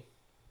beginning.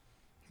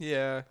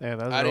 Yeah. Yeah,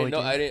 that was I really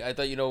didn't know. good. I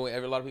thought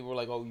a lot of people were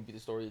like, "Oh, you beat the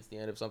story. It's the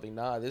end of something."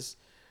 Nah,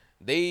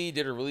 they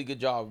did a really good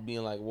job of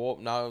being like, "Well,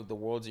 now the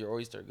world's your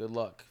oyster. Good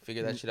luck.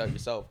 Figure that shit out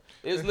yourself."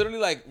 It was literally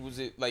like,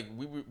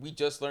 we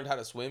just learned how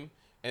to swim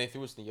and they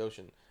threw us in the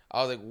ocean.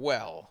 I was like,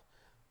 well,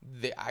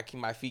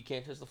 my feet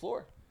can't touch the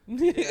floor.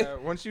 Yeah.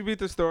 Once you beat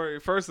the story,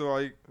 first of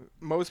all,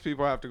 most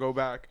people have to go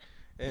back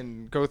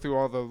and go through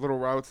all the little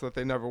routes that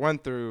they never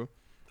went through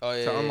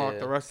to unlock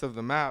the rest of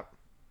the map.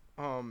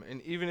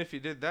 And even if you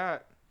did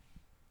that,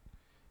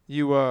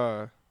 you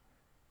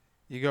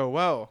go,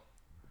 well,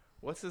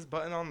 what's this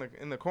button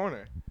in the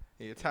corner?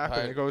 You tap it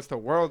and it goes to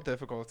world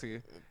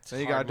difficulty. Then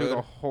you gotta do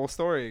the whole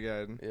story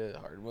again. Yeah,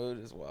 hard mode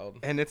is wild.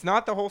 And it's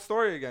not the whole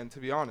story again, to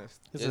be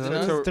honest. It's Is a it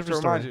not? different To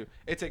remind story. you,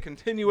 it's a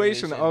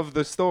continuation of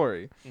the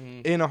story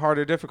Mm-hmm. in a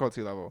harder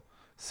difficulty level.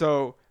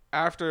 So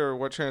after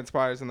what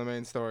transpires in the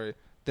main story,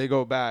 they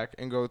go back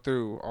and go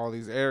through all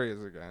these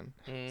areas again.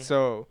 Mm-hmm.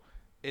 So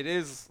it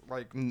is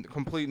like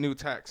complete new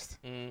text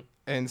Mm-hmm.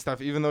 and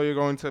stuff. Even though you're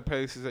going to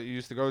places that you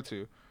used to go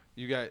to,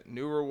 you get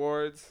new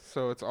rewards.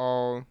 So it's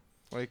all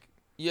like.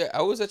 Yeah,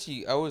 I was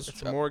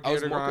more gear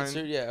to grind.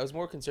 concerned. Yeah, I was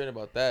more concerned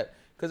about that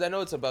because I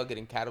know it's about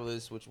getting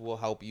catalysts, which will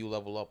help you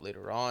level up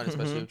later on,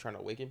 especially if you're trying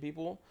to awaken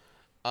people,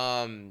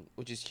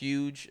 which is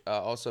huge.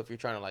 Also, if you're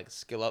trying to like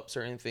skill up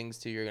certain things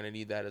too, you're gonna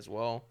need that as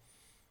well.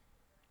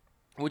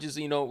 Which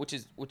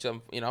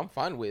I'm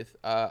fine with.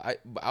 I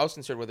was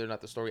concerned whether or not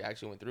the story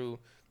actually went through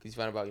because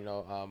you found about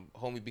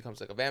homie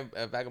becomes like a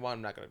vagabond.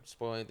 I'm not gonna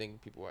spoil anything.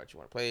 People actually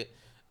want to play it,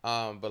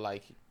 but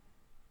like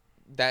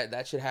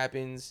that shit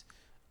happens.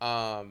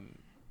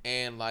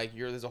 And like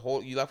you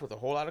left with a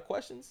whole lot of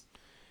questions.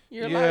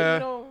 You're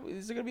like,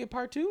 is there gonna be a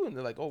part 2? And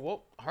they're like, oh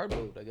well, hard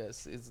mode, I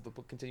guess, is the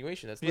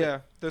continuation. That's lit.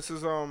 Yeah, this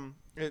is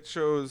it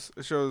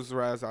shows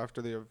Raz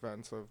after the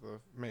events of the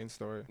main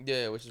story.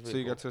 Yeah, which is really so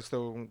you cool. get to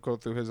still go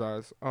through his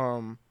eyes.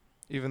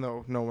 Even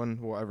though no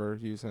one will ever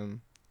use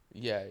him.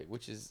 Yeah,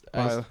 which is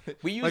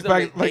we use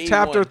like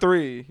chapter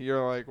 3.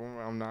 You're like, well,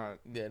 I'm not.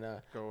 Yeah, nah.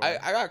 Go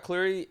I got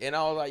Clary, and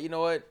I was like, you know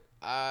what?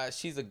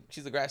 She's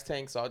a grass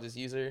tank, so I'll just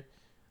use her.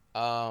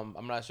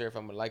 I'm not sure if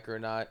I'm gonna like her or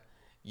not.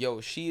 Yo,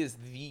 she is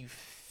the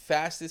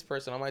fastest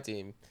person on my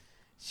team.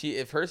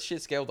 if her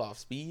shit scaled off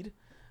speed,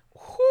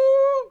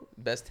 whoo,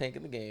 best tank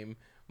in the game.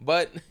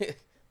 But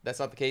that's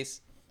not the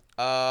case.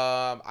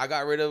 I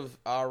got rid of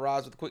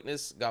Roz with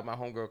quickness. Got my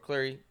homegirl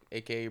Clary,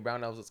 aka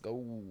Brown Elves. Let's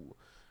go.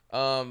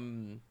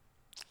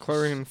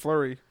 Clary and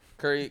Flurry.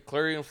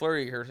 Clary and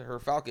Flurry, her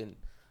Falcon.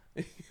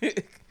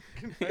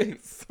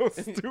 It's so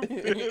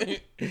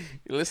stupid.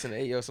 Listen,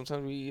 hey yo,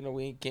 sometimes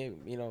we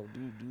can't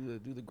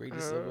do the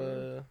greatest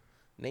of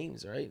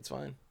names, right? It's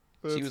fine.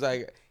 She was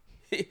like,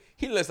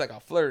 he looks like a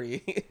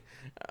Flurry.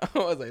 I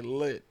was like,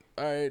 lit.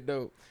 All right,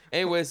 dope.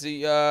 Anyway,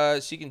 so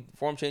she can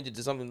form change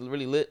into something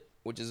really lit,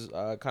 which is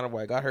kind of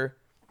why I got her,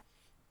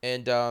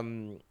 and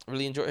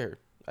really enjoy her.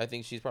 I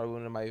think she's probably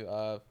one of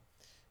my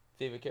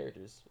favorite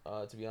characters,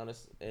 to be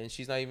honest. And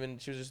she's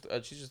just a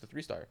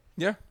 3-star.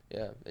 Yeah.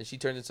 Yeah, and she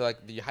turns into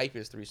like the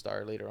hypest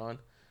 3-star later on.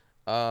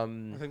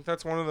 I think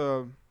that's one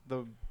of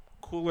the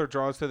cooler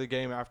draws to the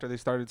game after they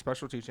started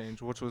specialty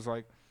change, which was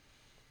like,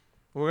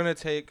 we're gonna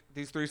take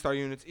these 3-star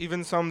units,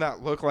 even some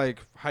that look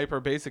like hyper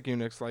basic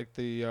units, like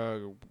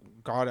the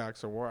God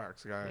Axe or War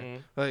Axe guy.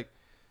 Mhm. Like,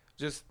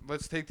 just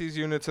let's take these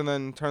units and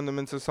then turn them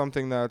into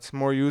something that's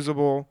more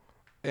usable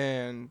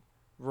and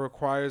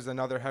requires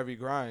another heavy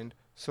grind,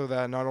 so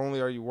that not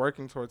only are you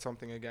working towards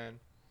something again,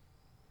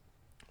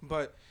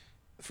 but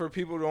for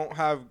people who don't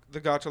have the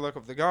gacha luck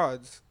of the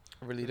gods,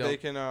 Really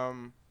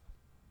don't.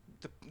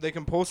 they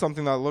can pull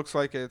something that looks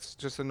like it's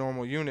just a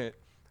normal unit,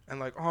 and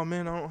like, oh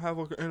man, I don't have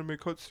like an anime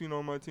cutscene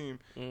on my team,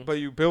 but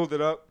you build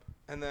it up,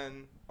 and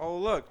then oh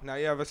look, now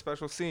you have a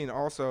special scene.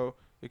 Also,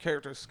 your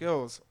character's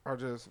skills are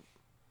just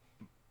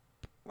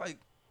like,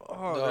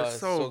 they're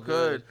so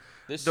good.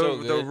 They're so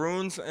good. The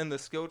runes and the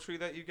skill tree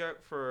that you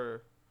get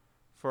for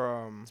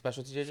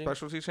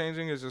specialty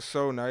changing is just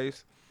so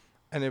nice,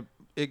 and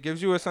it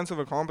gives you a sense of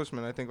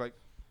accomplishment. I think, like,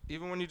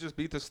 even when you just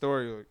beat the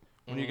story, like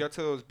when you get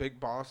to those big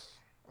boss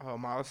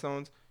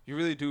milestones, you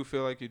really do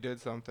feel like you did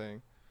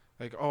something.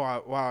 Like,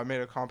 I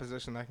made a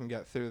composition that can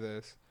get through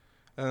this,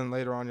 and then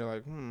later on you're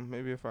like,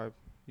 maybe if I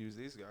use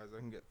these guys, I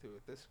can get through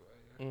it this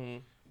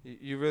way.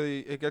 You really,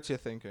 it gets you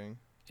thinking.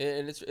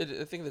 And I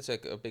think that's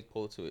like a big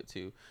pull to it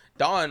too.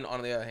 Don,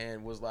 on the other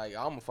hand, was like,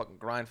 I'm gonna fucking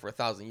grind for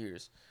 1,000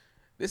 years.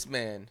 This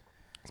man,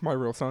 it's my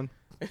real son.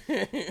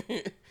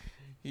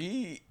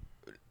 he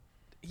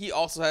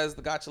also has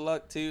the gacha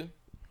luck too.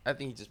 I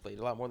think he just played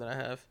a lot more than I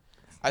have.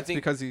 I think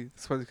because he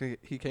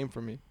came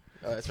from me.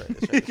 Oh, that's right.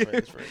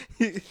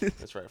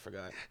 That's right. I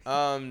forgot.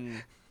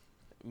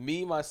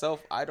 Me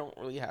myself, I don't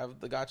really have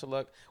the gacha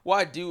luck. Well,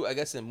 I do, I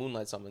guess, in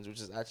Moonlight Summons,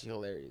 which is actually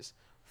hilarious.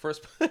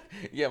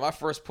 My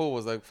first pull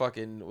was like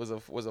fucking was a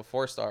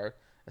 4-star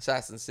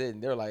Assassin Sid,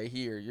 and they're like,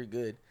 "Here, you're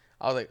good."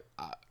 I was like,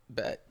 "I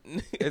bet."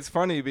 It's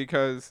funny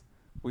because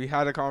we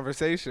had a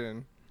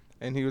conversation,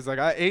 and he was like,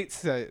 "I ate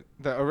Sid,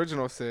 the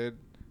original Sid,"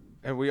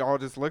 and we all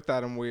just looked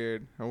at him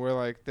weird, and we're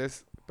like,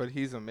 "This, but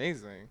he's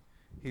amazing.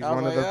 He's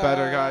one of the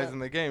better guys in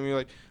the game." You're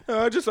like,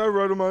 I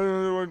read him. I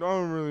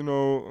don't really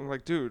know. I'm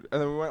like, dude.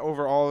 And then we went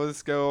over all his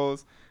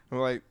skills, and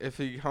we're like, if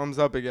he comes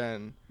up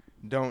again,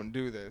 don't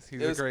do this.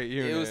 He's a great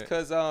unit. It was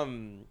because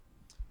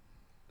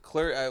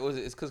Clary.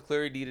 It's because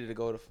Clary needed to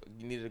go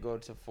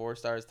to 4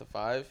 stars to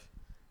 5.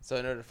 So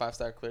in order to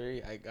 5-star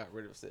Clary, I got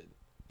rid of Sid.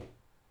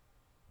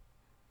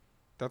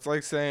 That's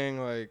like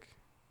saying like,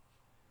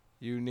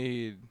 you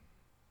need.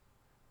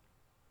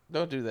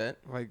 Don't do that.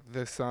 Like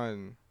the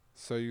sun,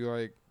 so you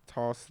like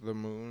toss the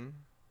moon.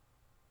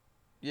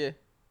 Yeah.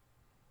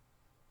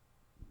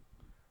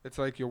 It's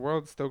like your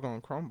world's still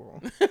gonna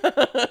crumble.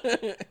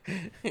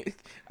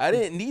 I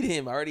didn't need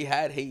him. I already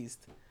had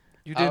haste.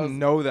 You didn't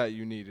know that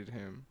you needed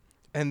him.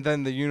 And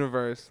then the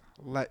universe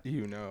let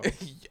you know.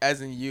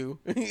 As in you.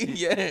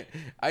 Yeah.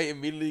 I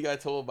immediately got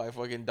told by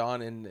fucking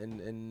Don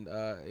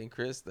and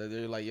Chris that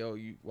they're like, yo,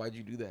 why'd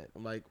you do that?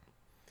 I'm like,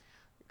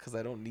 because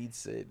I don't need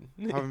Sid.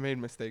 I've made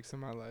mistakes in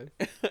my life.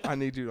 I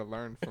need you to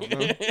learn from them.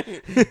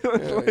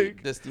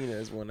 Like, Destina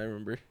is one I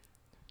remember.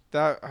 We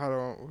don't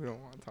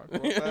want to talk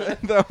about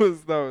that. that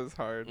was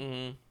hard.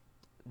 Mm-hmm.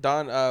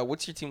 Don,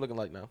 what's your team looking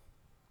like now?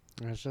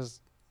 It's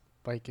just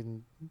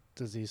Viking,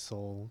 Disease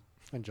Soul,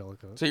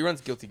 Angelica. So he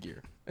runs Guilty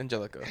Gear,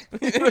 Angelica.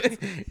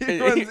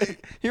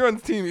 he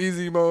runs Team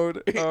Easy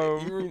mode.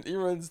 He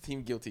runs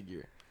Team Guilty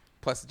Gear,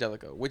 plus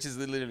Angelica, which is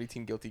literally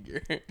Team Guilty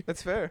Gear.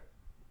 That's fair.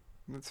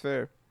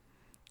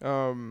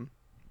 I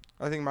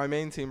think my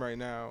main team right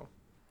now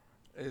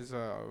is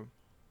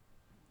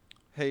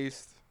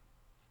Haste,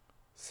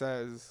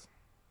 Says,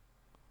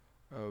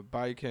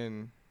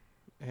 Baiken,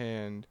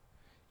 and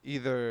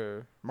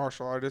either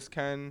Martial Artist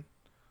Ken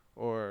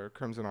or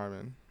Crimson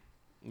Armin.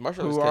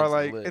 Martial who are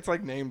like lit. It's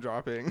like name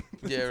dropping.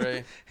 Yeah,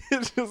 right.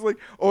 It's just like,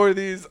 or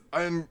these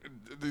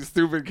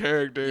stupid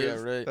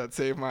characters right. that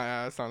save my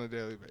ass on a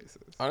daily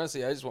basis.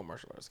 Honestly, I just want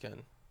Martial Artist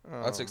Ken.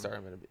 I'll 6-star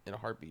him in a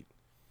heartbeat.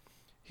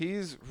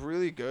 He's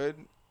really good.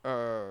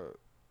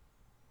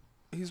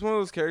 He's one of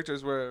those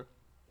characters where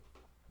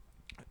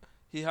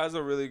he has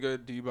a really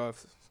good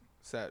debuff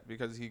set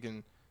because he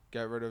can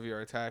get rid of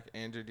your attack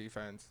and your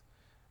defense,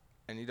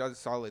 and he does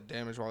solid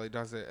damage while he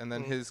does it. And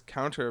then his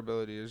counter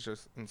ability is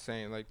just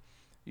insane. Like,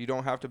 you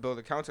don't have to build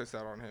a counter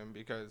set on him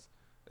because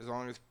as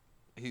long as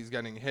he's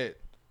getting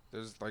hit,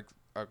 there's like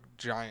a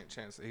giant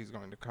chance that he's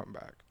going to come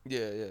back.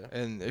 Yeah.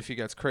 And if he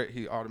gets crit,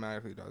 he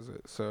automatically does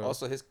it. So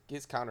Also, his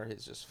counter hit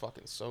is just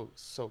fucking so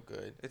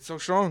good. it's so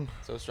strong.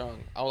 So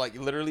strong. I like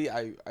literally.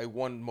 I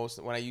won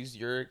most when I used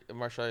your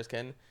martial artist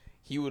Ken.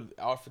 He would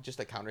off just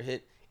a counter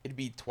hit. It'd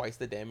be twice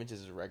the damage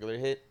as a regular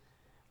hit.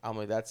 I'm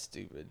like, that's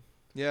stupid.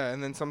 Yeah,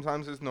 and then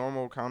sometimes his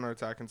normal counter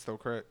attack can still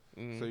crit,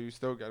 Mm-hmm. so you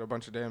still get a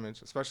bunch of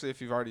damage, especially if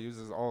you've already used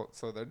his ult,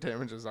 so their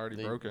damage is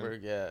already broken.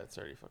 Yeah, it's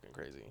already fucking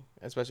crazy,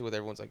 especially with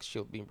everyone's like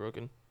shield being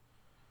broken.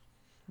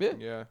 Yeah.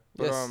 Yeah,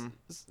 but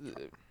Yes.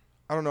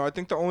 I don't know. I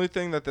think the only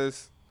thing that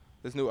this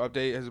new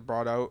update has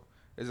brought out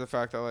is the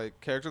fact that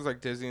like characters like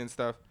Dizzy and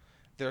stuff,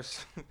 they're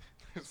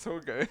they're so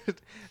good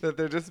that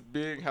they're just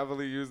being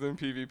heavily used in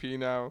PvP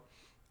now,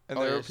 and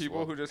there are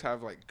people who just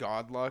have like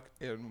god luck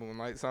in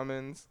Moonlight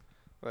summons.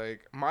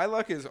 Like my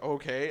luck is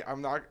okay. I'm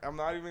not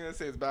even gonna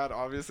say it's bad.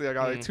 Obviously, I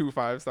got like 2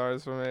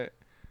 5-stars from it.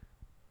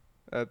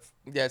 That's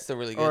it's still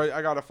really good. or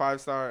I got a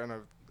 5-star and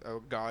a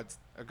god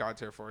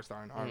tier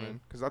 4-star in Armin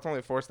because that's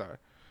only a 4-star.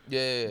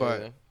 Yeah.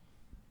 But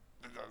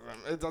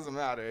it doesn't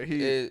matter.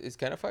 Is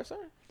Ken a 5-star?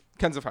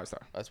 Ken's a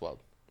 5-star. That's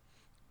wild.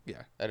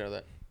 Yeah, I know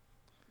that.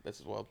 This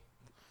is wild.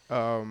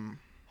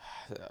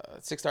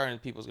 6-star and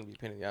people's gonna be a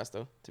pain in the ass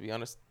though. To be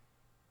honest.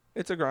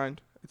 it's a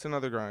grind. It's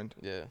another grind.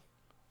 Yeah.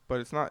 But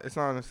it's not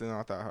honestly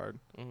not that hard.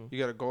 Mm-hmm. You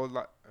get a gold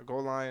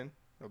line,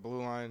 a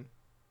blue line,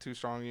 2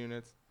 strong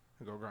units,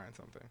 and go grind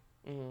something.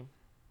 Mm-hmm.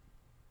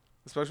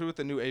 Especially with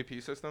the new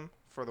AP system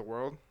for the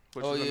world,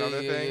 which is yeah,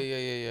 another thing.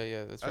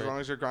 Yeah. That's As long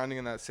as you're grinding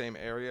in that same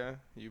area,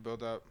 you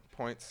build up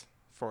points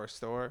for a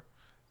store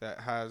that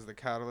has the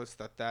catalyst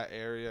that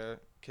area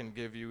can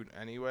give you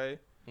anyway.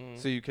 Mm-hmm.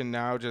 So you can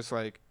now just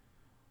like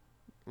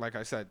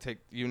I said, take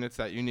units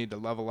that you need to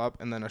level up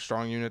and then a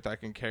strong unit that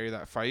can carry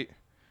that fight.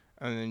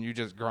 And then you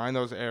just grind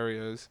those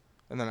areas.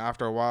 And then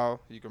after a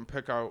while, you can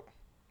pick out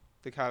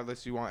the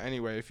catalysts you want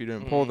anyway if you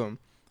didn't pull them.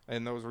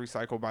 And those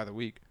recycle by the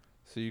week.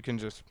 So you can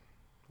just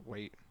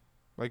wait.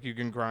 Like you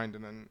can grind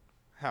and then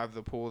have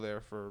the pool there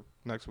for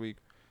next week.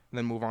 And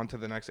then move on to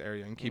the next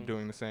area and keep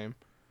doing the same.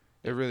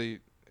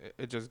 It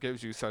just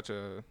gives you such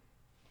a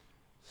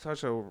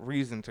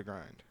reason to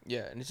grind.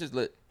 Yeah, and it's just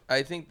lit.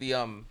 I think the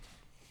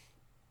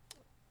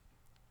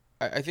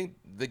I think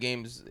the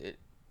game's it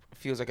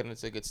feels like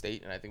it's a good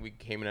state, and I think we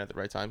came in at the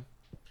right time.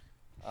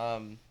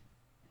 Other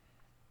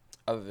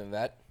than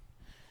that,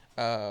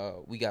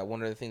 we got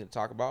one other thing to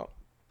talk about,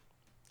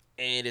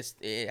 and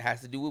it has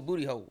to do with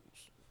booty holes.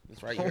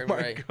 That's right. You heard me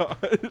right. Oh my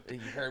god! You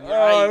heard me Oh,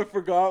 right. I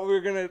forgot we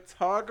were gonna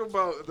talk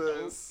about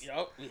this.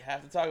 Yup, we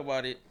have to talk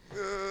about it.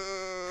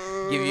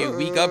 Give you a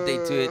week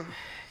update to it.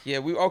 Yeah,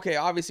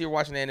 obviously you're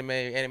watching anime.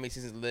 Anime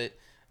season's lit.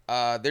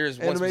 There's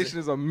one Animation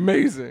is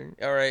amazing.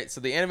 All right,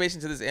 so the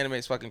animation to this anime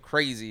is fucking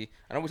crazy.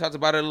 I know we talked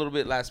about it a little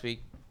bit last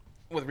week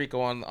with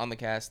Rico on the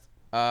cast.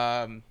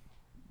 How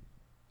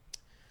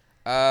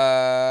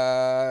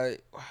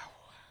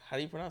do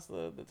you pronounce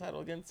the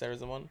title again? Sarah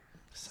Zenmai?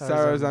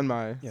 Sarah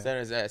Zenmai. Yeah.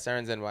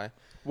 Sarah Zenmai.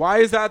 Why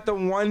is that the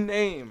one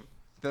name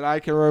that I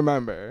can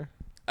remember?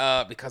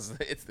 Because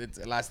I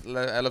left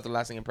a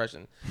lasting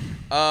impression.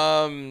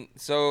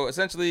 So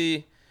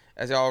essentially,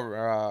 as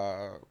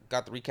y'all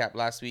got the recap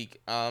last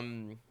week,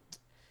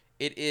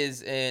 it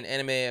is an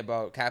anime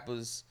about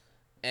kappas,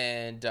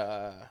 and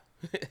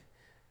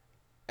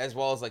as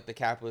well as like the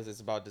kappas,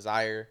 it's about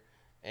desire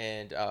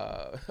and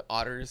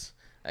otters.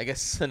 I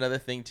guess another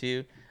thing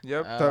too.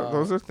 Yep,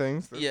 those are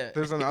things.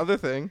 There's another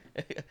thing,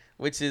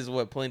 which is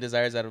what, pulling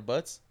desires out of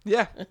butts.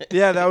 Yeah,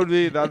 that'd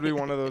be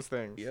one of those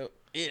things. Yep,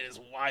 it is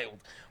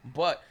wild.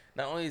 But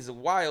not only is it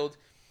wild,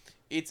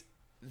 it's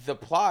the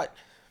plot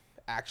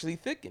actually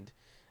thickened.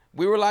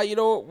 We were like,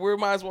 we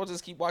might as well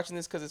just keep watching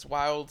this because it's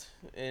wild,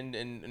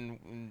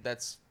 and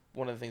that's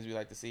one of the things we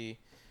like to see.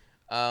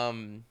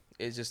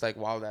 It's just like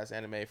wild ass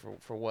anime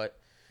for what.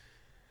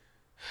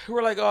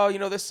 We're like, oh,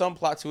 there's some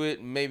plot to it.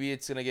 Maybe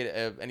it's gonna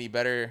get any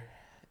better,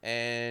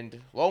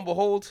 and lo and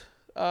behold,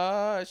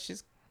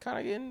 she's kind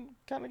of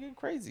getting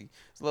crazy.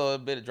 It's a little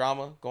bit of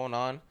drama going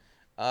on,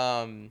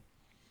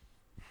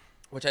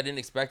 which I didn't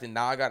expect, and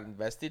now I got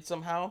invested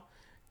somehow.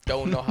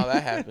 Don't know how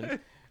that happened.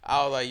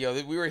 I was like, yo,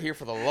 we were here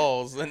for the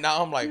lulls, and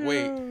now I'm like,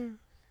 wait,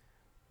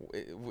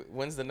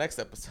 when's the next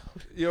episode?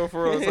 Yo,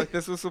 for real, it's like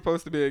this was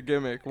supposed to be a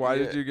gimmick. Why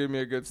did you give me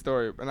a good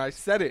story? And I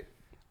said it.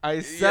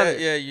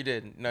 Yeah, you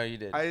did. No, you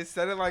did. I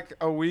said it like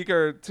a week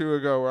or two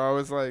ago, where I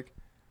was like,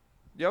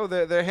 "Yo,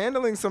 they're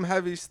handling some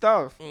heavy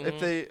stuff.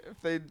 Mm-hmm.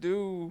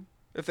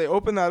 If they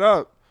open that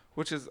up,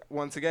 which is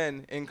once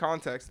again in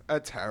context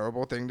a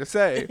terrible thing to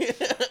say,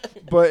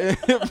 but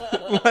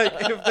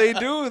if they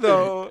do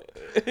though,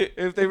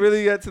 if they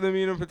really get to the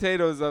meat and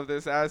potatoes of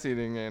this ass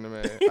eating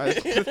anime,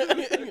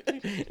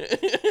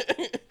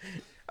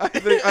 I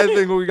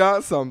think we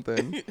got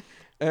something,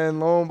 and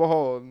lo and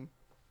behold."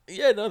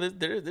 Yeah, no,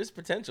 there's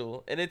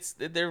potential, and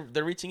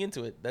they're reaching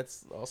into it.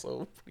 That's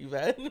also pretty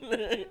bad.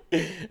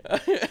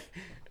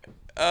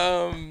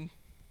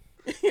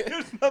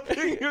 There's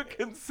nothing you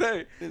can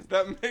say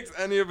that makes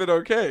any of it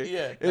okay.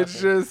 Yeah, it's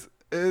nothing. just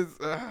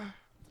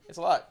it's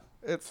a lot.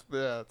 it's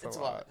It's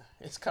a lot.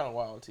 It's kind of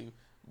wild too.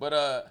 But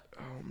oh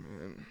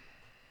man,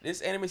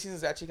 this anime season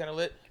is actually kind of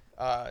lit.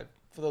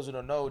 For those who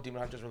don't know,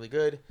 Demon Hunter's really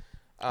good.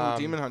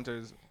 Demon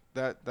Hunters.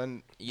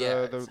 The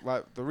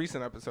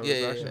recent episode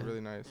is actually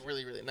really nice.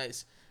 Really, really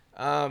nice.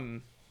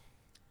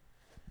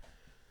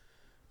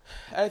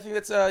 I think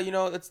that's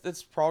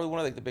that's probably one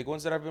of like the big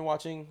ones that I've been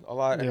watching a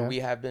lot, and we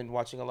have been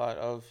watching a lot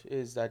of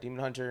is Demon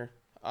Hunter.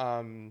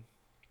 I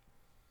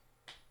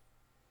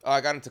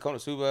got into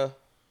Konosuba.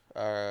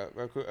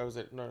 Was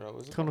it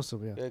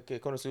Konosuba? Yeah. Okay,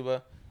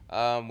 Konosuba,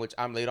 which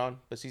I'm late on,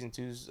 but season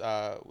 2's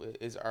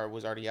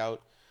was already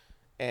out,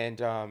 and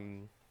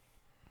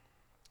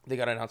they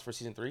got announced for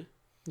season 3.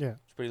 Yeah,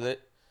 it's pretty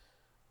lit.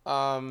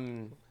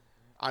 I'm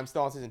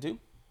still on season 2.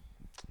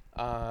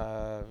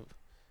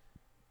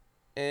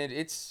 And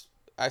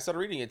I started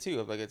reading it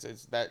too. Like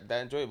it's that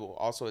enjoyable.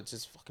 Also, it's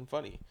just fucking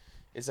funny.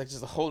 It's like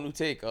just a whole new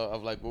take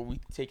of like what we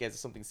take as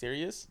something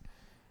serious,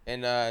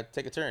 and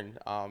take a turn.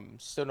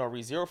 Still no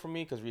ReZero for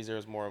me because ReZero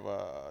is more of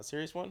a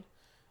serious one.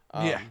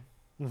 For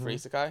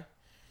Isekai.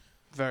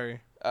 Very.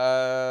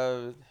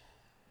 And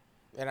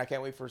I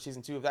can't wait for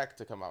season 2 of that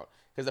to come out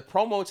because the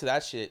promo to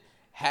that shit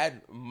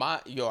had I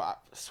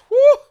was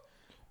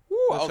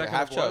like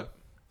half chub.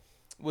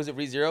 Was it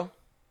ReZero?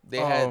 They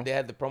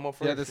had the promo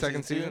for the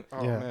second season.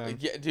 Oh man,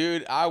 yeah,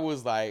 dude, I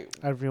was like,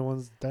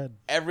 everyone's dead.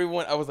 I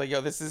was like,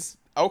 yo, this is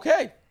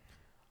okay,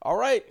 all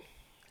right.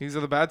 These are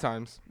the bad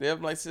times. They're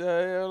like,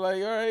 all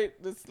right,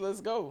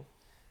 let's go.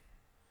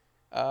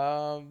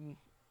 What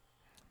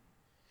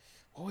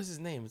was his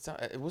name?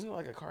 It wasn't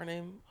like a car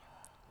name.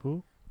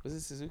 Who? Was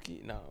it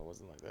Suzuki? No, it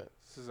wasn't like that.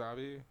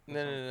 Suzabi?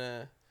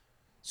 No.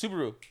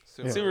 Subaru.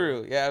 Yeah.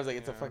 Subaru. Yeah, I was like,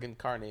 it's a fucking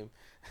car name.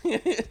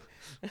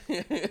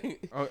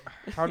 Oh,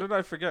 how did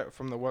I forget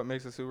from the "What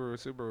Makes a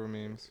Subaru"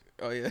 memes?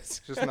 Oh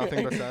yes, just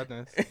nothing but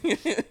sadness.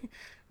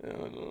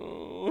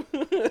 Oh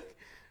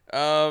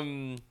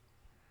no.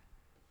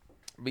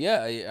 But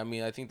yeah, I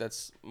mean, I think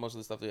that's most of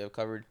the stuff we have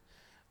covered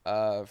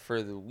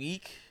for the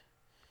week.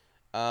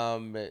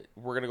 We're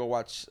gonna go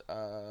watch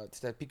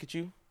Detective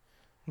Pikachu.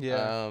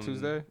 Yeah,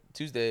 Tuesday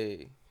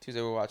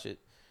we'll watch it.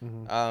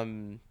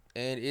 Mm-hmm.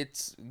 And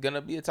it's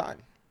gonna be a time.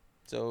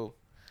 So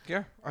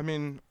yeah, I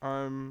mean,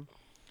 I'm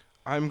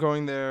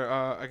going there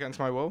against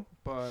my will,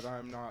 but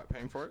I'm not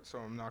paying for it, so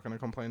I'm not gonna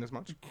complain as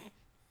much.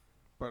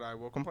 But I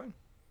will complain.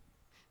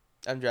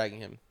 I'm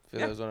dragging him. For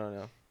those who don't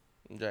know,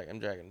 I'm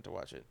dragging him to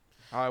watch it.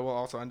 I will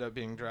also end up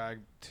being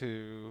dragged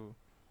to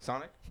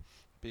Sonic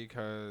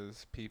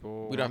because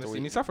people want to see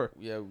me suffer.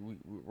 Yeah,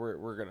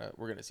 we're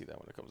gonna see that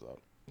when it comes out.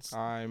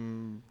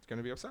 I'm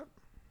gonna be upset.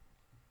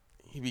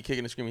 He'd be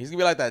kicking and screaming. He's gonna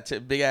be like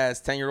that big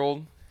ass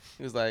 10-year-old.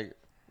 He was like,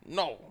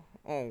 "No,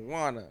 I don't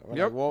wanna." Yep.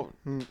 Like, well,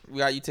 we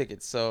got you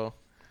tickets, so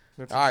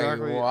that's all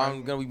exactly. right. Well,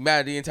 I'm gonna be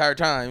mad the entire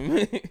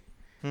time.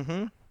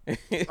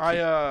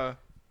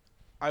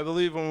 I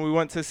believe when we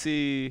went to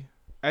see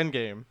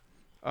Endgame,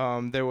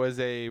 there was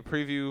a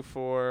preview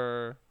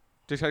for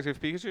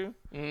Detective Pikachu,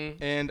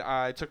 and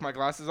I took my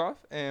glasses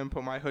off and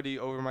put my hoodie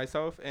over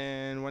myself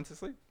and went to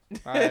sleep.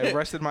 I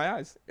rested my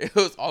eyes. It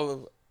was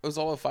all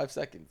of 5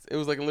 seconds. It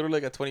was like literally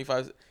like a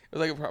 25. It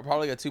was like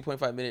probably like a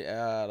 2.5 minute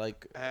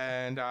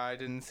And I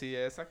didn't see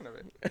a second of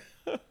it.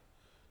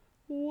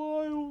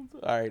 Wild.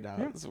 All right, now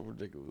this is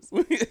ridiculous.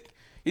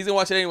 He's gonna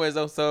watch it anyways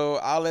though, so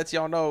I'll let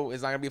y'all know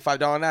it's not gonna be a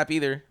 $5 nap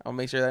either. I'll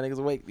make sure that nigga's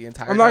awake the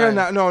entire time. I'm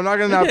not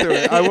gonna nap through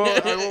it. I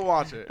will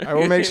watch it. I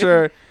will make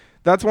sure.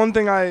 That's one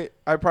thing I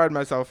pride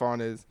myself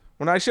on is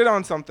when I shit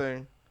on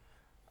something,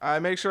 I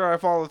make sure I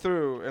follow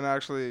through and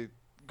actually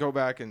go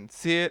back and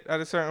see it at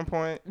a certain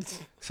point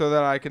so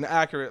that I can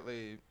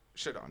accurately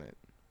shit on it.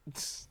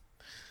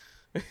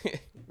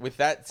 With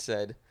that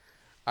said,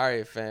 all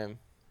right, fam.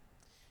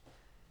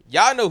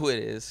 Y'all know who it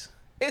is.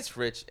 It's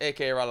Rich,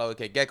 a.k.a. Rollo,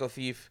 a.k.a. Gecko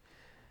Thief,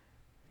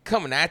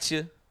 coming at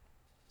you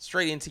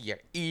straight into your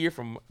ear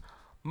from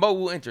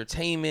Mobile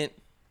Entertainment.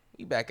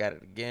 We back at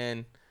it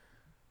again.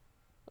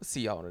 Let's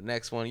see y'all on the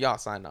next one. Y'all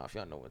sign off.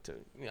 Y'all know what to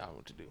do.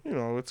 You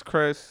know, it's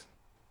Chris,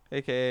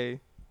 a.k.a.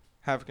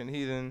 African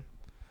Heathen,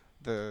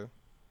 the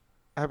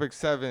Epic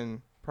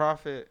 7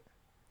 Prophet,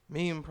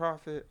 Meme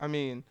Prophet. I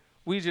mean,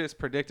 we just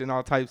predicting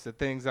all types of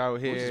things out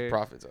here. We're just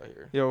prophets out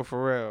here. Yo,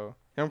 for real.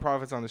 Young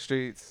prophets on the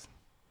streets.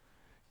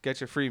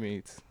 Get your free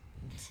meats.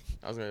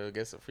 I was going to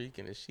guess a freak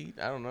in a sheet.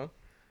 I don't know.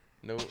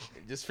 No,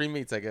 just free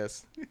meats, I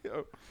guess.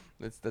 Yo.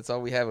 That's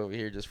all we have over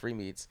here, just free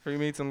meats. Free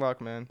meats and luck,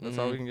 man. That's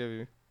all we can give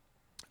you.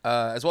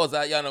 As well as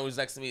that, y'all know who's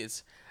next to me.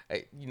 It's,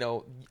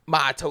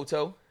 my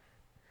Toto,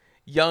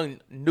 Young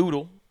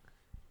Noodle,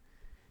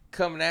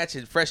 coming at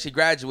you, freshly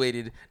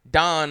graduated,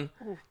 Don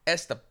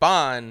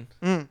Esteban,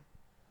 the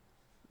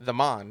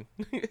Mon.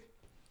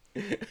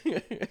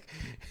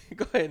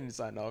 Go ahead and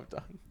sign off,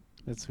 Don.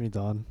 It's me,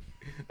 Don.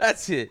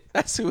 That's it.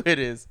 That's who it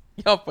is.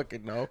 Y'all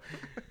fucking know.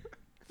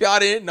 If y'all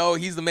didn't know,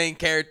 he's the main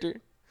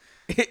character.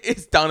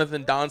 It's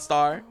Donathan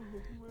Donstar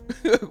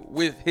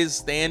with his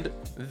stand,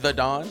 The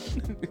Don.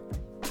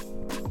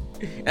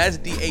 That's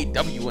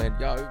DAWN.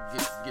 Y'all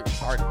get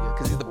started here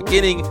because he's the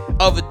beginning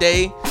of the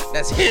day.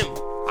 That's him.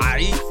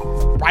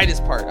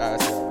 Brightest part.